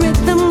 It's a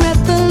rhythm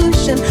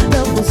revolution.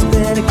 Love will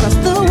spread across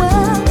the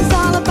world. It's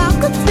all about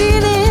good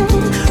feeling.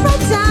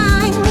 Right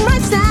time,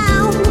 right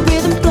sound,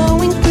 rhythm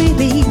flowing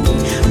freely,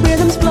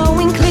 rhythms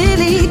flowing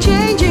clearly,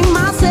 changing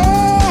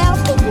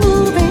myself, keep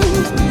moving,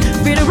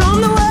 right around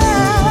the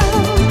world,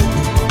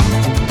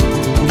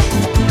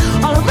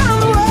 all around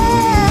the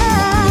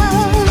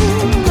world,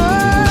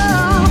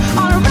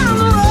 all around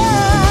the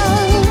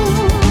world.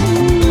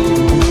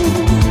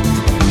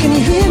 Can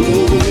you hear me?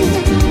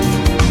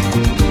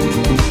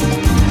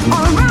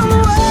 All around the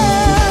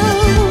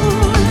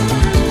world.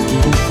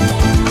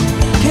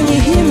 Can you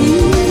hear me?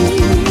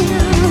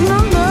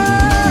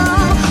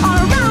 All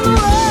around the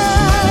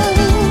world.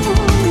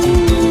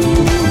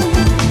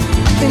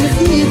 Can you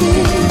feel it?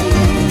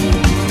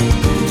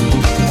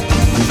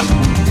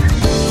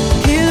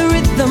 Hear the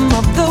rhythm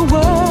of the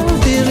world,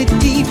 feel it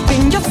deep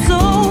in your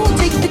soul.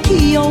 Take the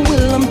key, all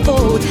will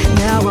unfold.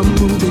 Now I'm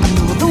moving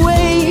all the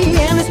way,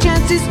 and there's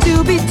chances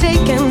to be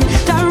taken.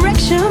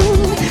 Direction,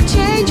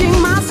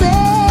 changing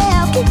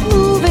myself, keep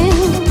moving,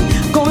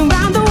 going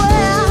round the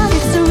world.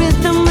 It's a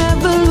rhythm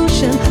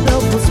revolution.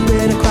 Love will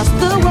spread across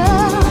the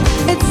world.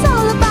 It's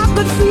all about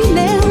good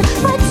feeling.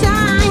 Right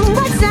time,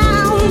 right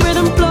sound,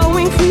 rhythm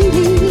flowing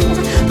freely,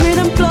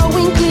 rhythm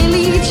flowing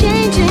clearly,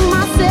 changing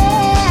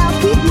myself,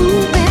 keep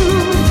moving,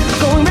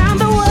 going round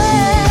the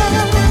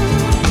world,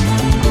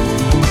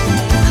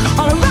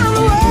 all around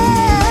the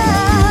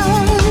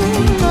world,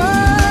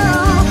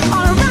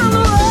 all around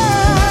the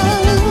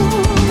world.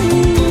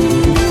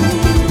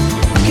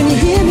 Can you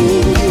hear me?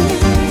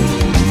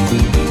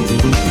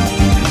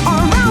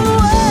 All around the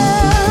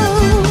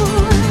world.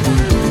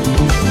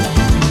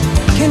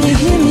 Can you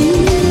hear me?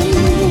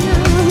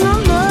 All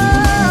around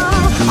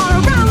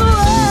the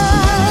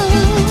world.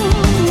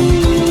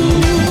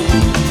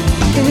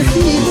 Can you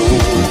feel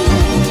it?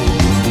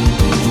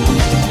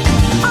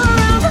 All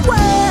around the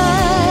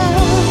world.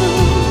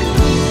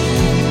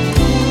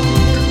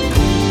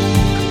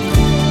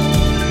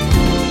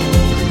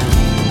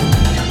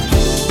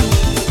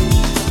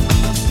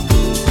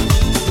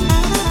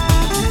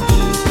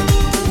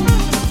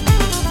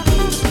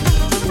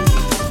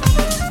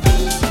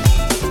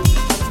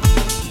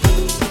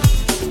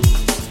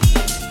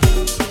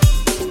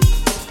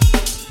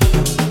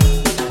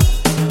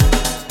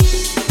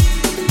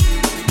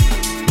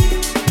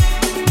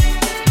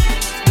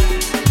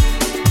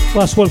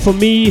 'Last one from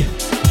me.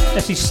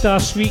 This is Star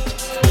Sweet.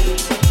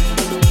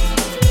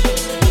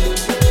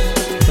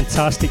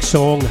 Fantastic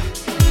song.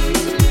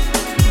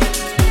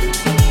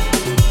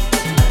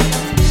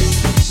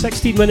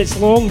 16 minutes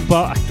long,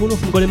 but I don't know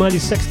if I'm going to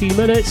manage 16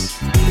 minutes.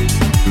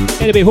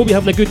 Anyway, hope you're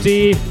having a good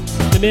day.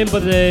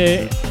 Remember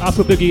the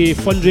Afro Boogie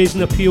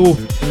fundraising appeal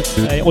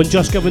on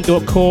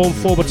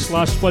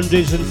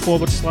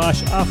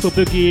justgiving.com/fundraising/Afro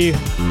Boogie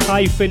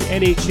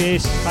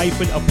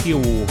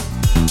NHS-appeal.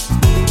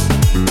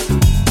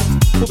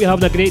 Hope you're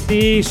having a great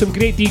day. Some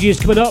great DJs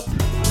coming up.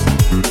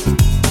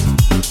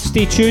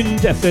 Stay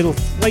tuned. If the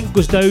link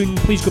goes down,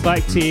 please go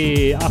back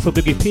to Afro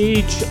Boogie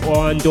page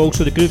and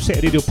also the Groove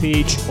City Radio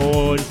page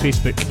on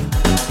Facebook.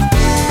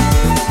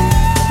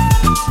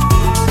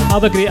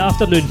 Have a great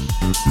afternoon.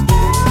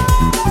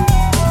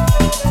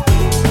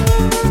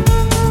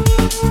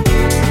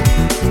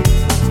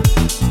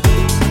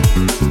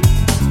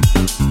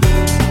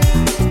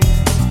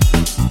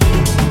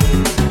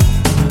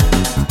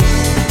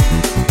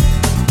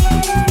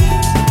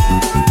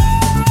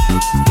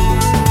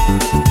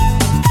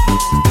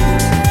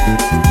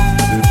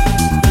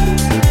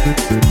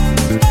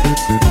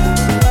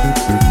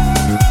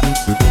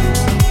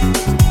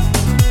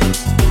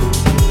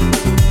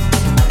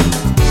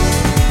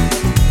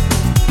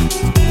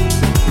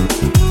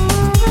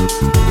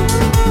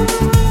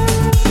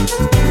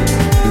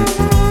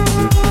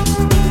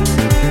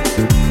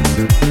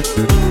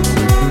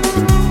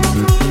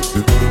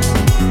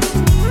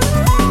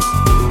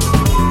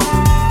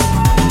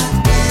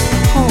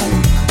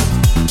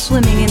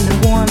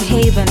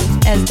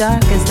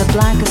 Dark as the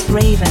blackest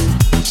raven,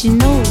 she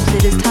knows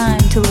it is time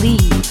to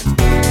leave.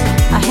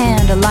 A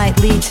hand, a light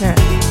leads her.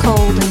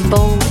 Cold and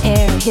bold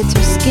air hits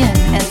her skin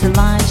as the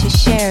line she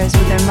shares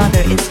with her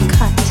mother is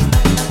cut.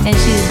 And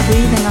she is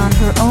breathing on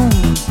her own,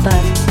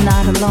 but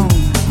not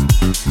alone.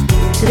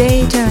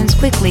 Today turns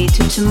quickly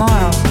to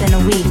tomorrow, then a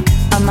week,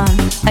 a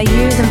month, a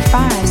year, then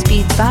 5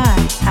 speeds by.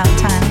 How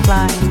time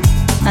flies,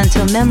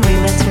 until memory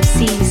lets her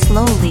see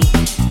slowly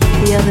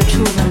the other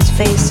children's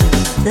faces,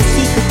 the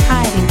secret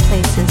hiding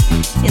places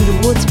in the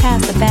woods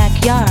past the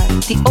backyard,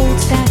 the old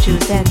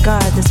statues that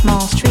guard the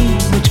small stream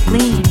which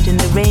gleamed in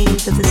the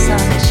rays of the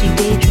sun as she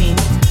daydreamed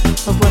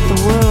of what the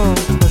world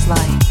was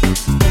like.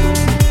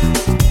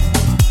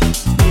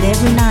 And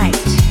every night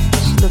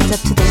she looked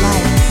up to the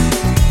lights,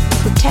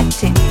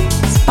 protecting,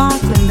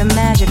 sparkling the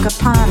magic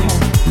upon her.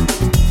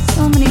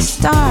 So many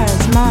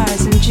stars,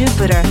 Mars and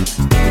Jupiter,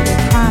 with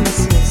their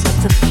promises of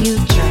the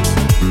future.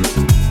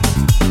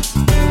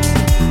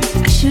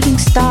 A shooting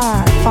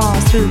star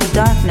falls through the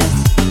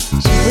darkness.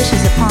 She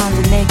wishes upon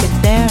the naked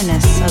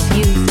bareness of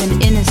youth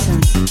and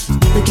innocence,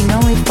 looking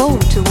only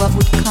forward to what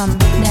would come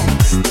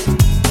next.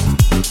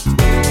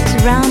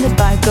 Surrounded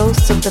by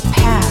ghosts of the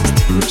past,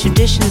 with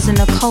traditions and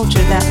a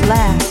culture that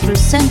lasts through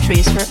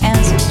centuries her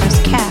ancestors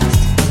cast,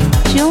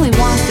 she only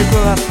wants to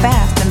grow up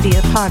fast and be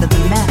a part of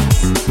the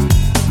mass.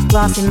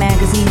 Glossy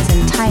magazines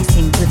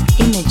enticing with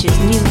images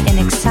new and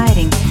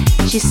exciting.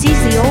 She sees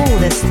the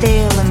old as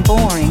stale and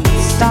boring,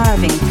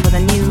 starving for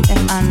the new and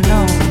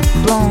unknown,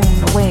 blown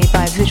away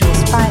by visual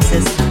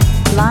spices,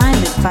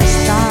 blinded by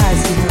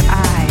stars in her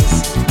eyes.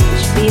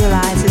 She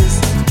realizes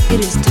it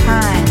is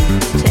time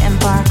to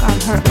embark on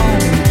her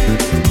own,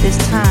 this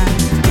time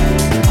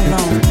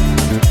alone.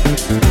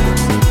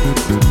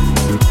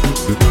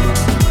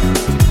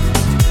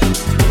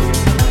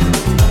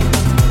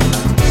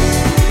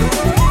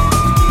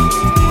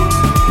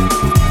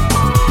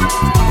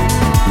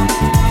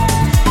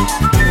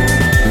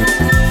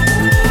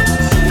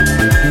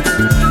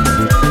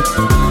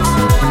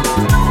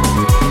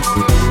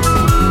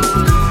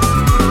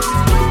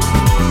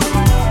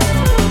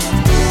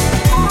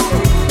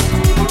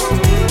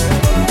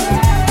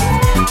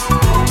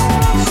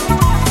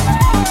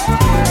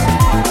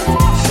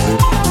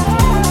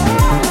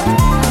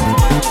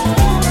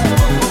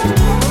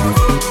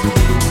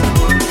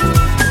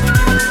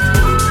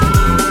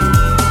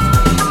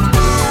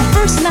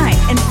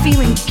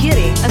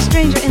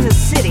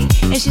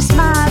 And she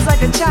smiles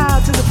like a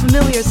child to the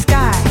familiar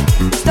sky.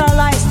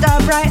 Starlight, star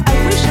bright,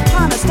 I wish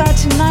upon a star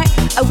tonight.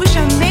 I wish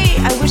I may,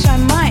 I wish I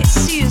might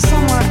see you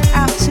somewhere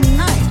out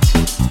tonight.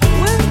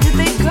 Where did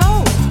they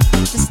go?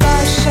 The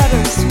stars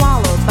shudder,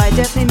 swallowed by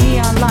deafening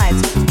neon lights,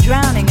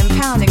 drowning and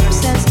pounding her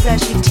senses as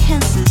she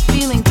tenses,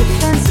 feeling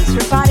defenses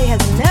her body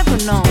has never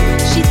known.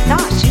 She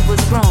thought she was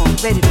grown,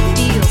 ready to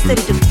deal,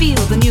 steady to feel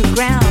the new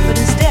ground, but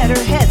instead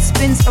her head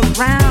spins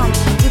around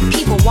with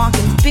people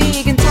walking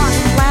big and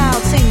talking loud,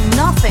 saying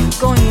nothing,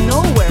 going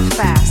nowhere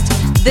fast.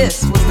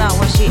 This was not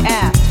what she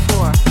asked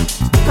for.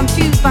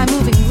 Confused by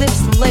moving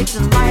lips and legs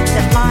and lights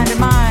that blind her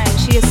mind,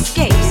 she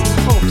escapes and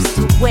hopes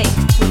to wake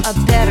to a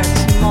better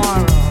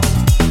tomorrow.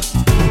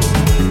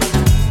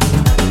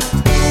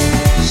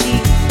 She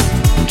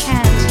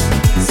can't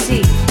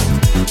see.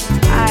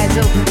 Eyes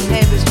open,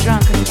 neighbors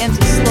drunken,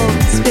 empty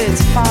slogan,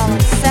 spirits fallen,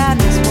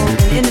 sadness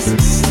woven,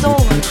 innocence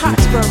stolen,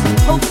 hearts broken,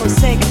 hope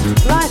forsaken,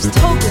 life's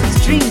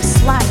tokens, dreams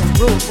slackened,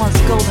 rules once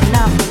golden,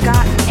 now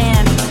forgotten,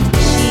 and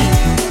she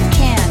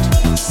can't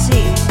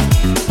see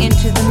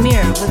into the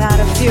mirror without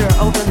a fear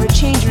over her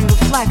changing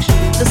reflection.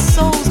 The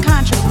soul's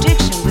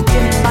contradiction with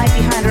dimming light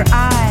behind her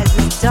eyes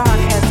is dark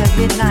as the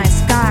midnight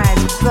skies,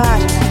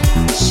 but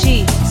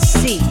she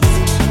sees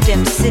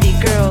dim city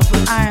girls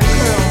with iron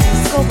curls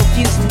and scope of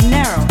views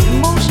narrow,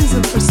 emotions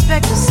and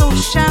perspective so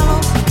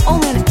shallow,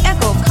 only an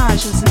echo of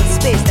conscience in a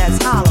space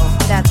that's hollow,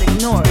 that's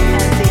ignored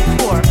as they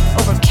pour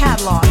over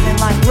catalogs and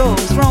like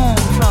rogues roam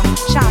from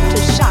shop to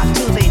shop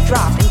till they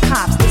drop and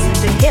cops listen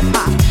to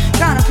hip-hop,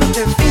 trying to put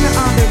their finger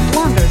on their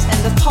blunders and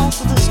the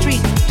pulse of the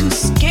street, too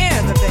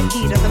scared of the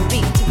heat of the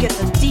beat to get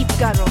the deep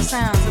guttural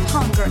sounds of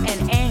hunger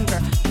and anger,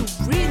 to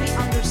really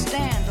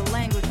understand the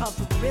language of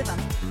the rhythm,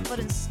 but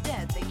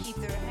instead they keep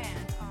their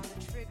hand on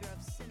the trigger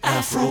of sin.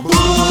 Afro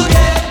Boogie,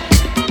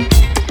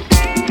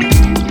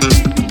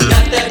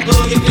 got that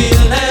boogie beat.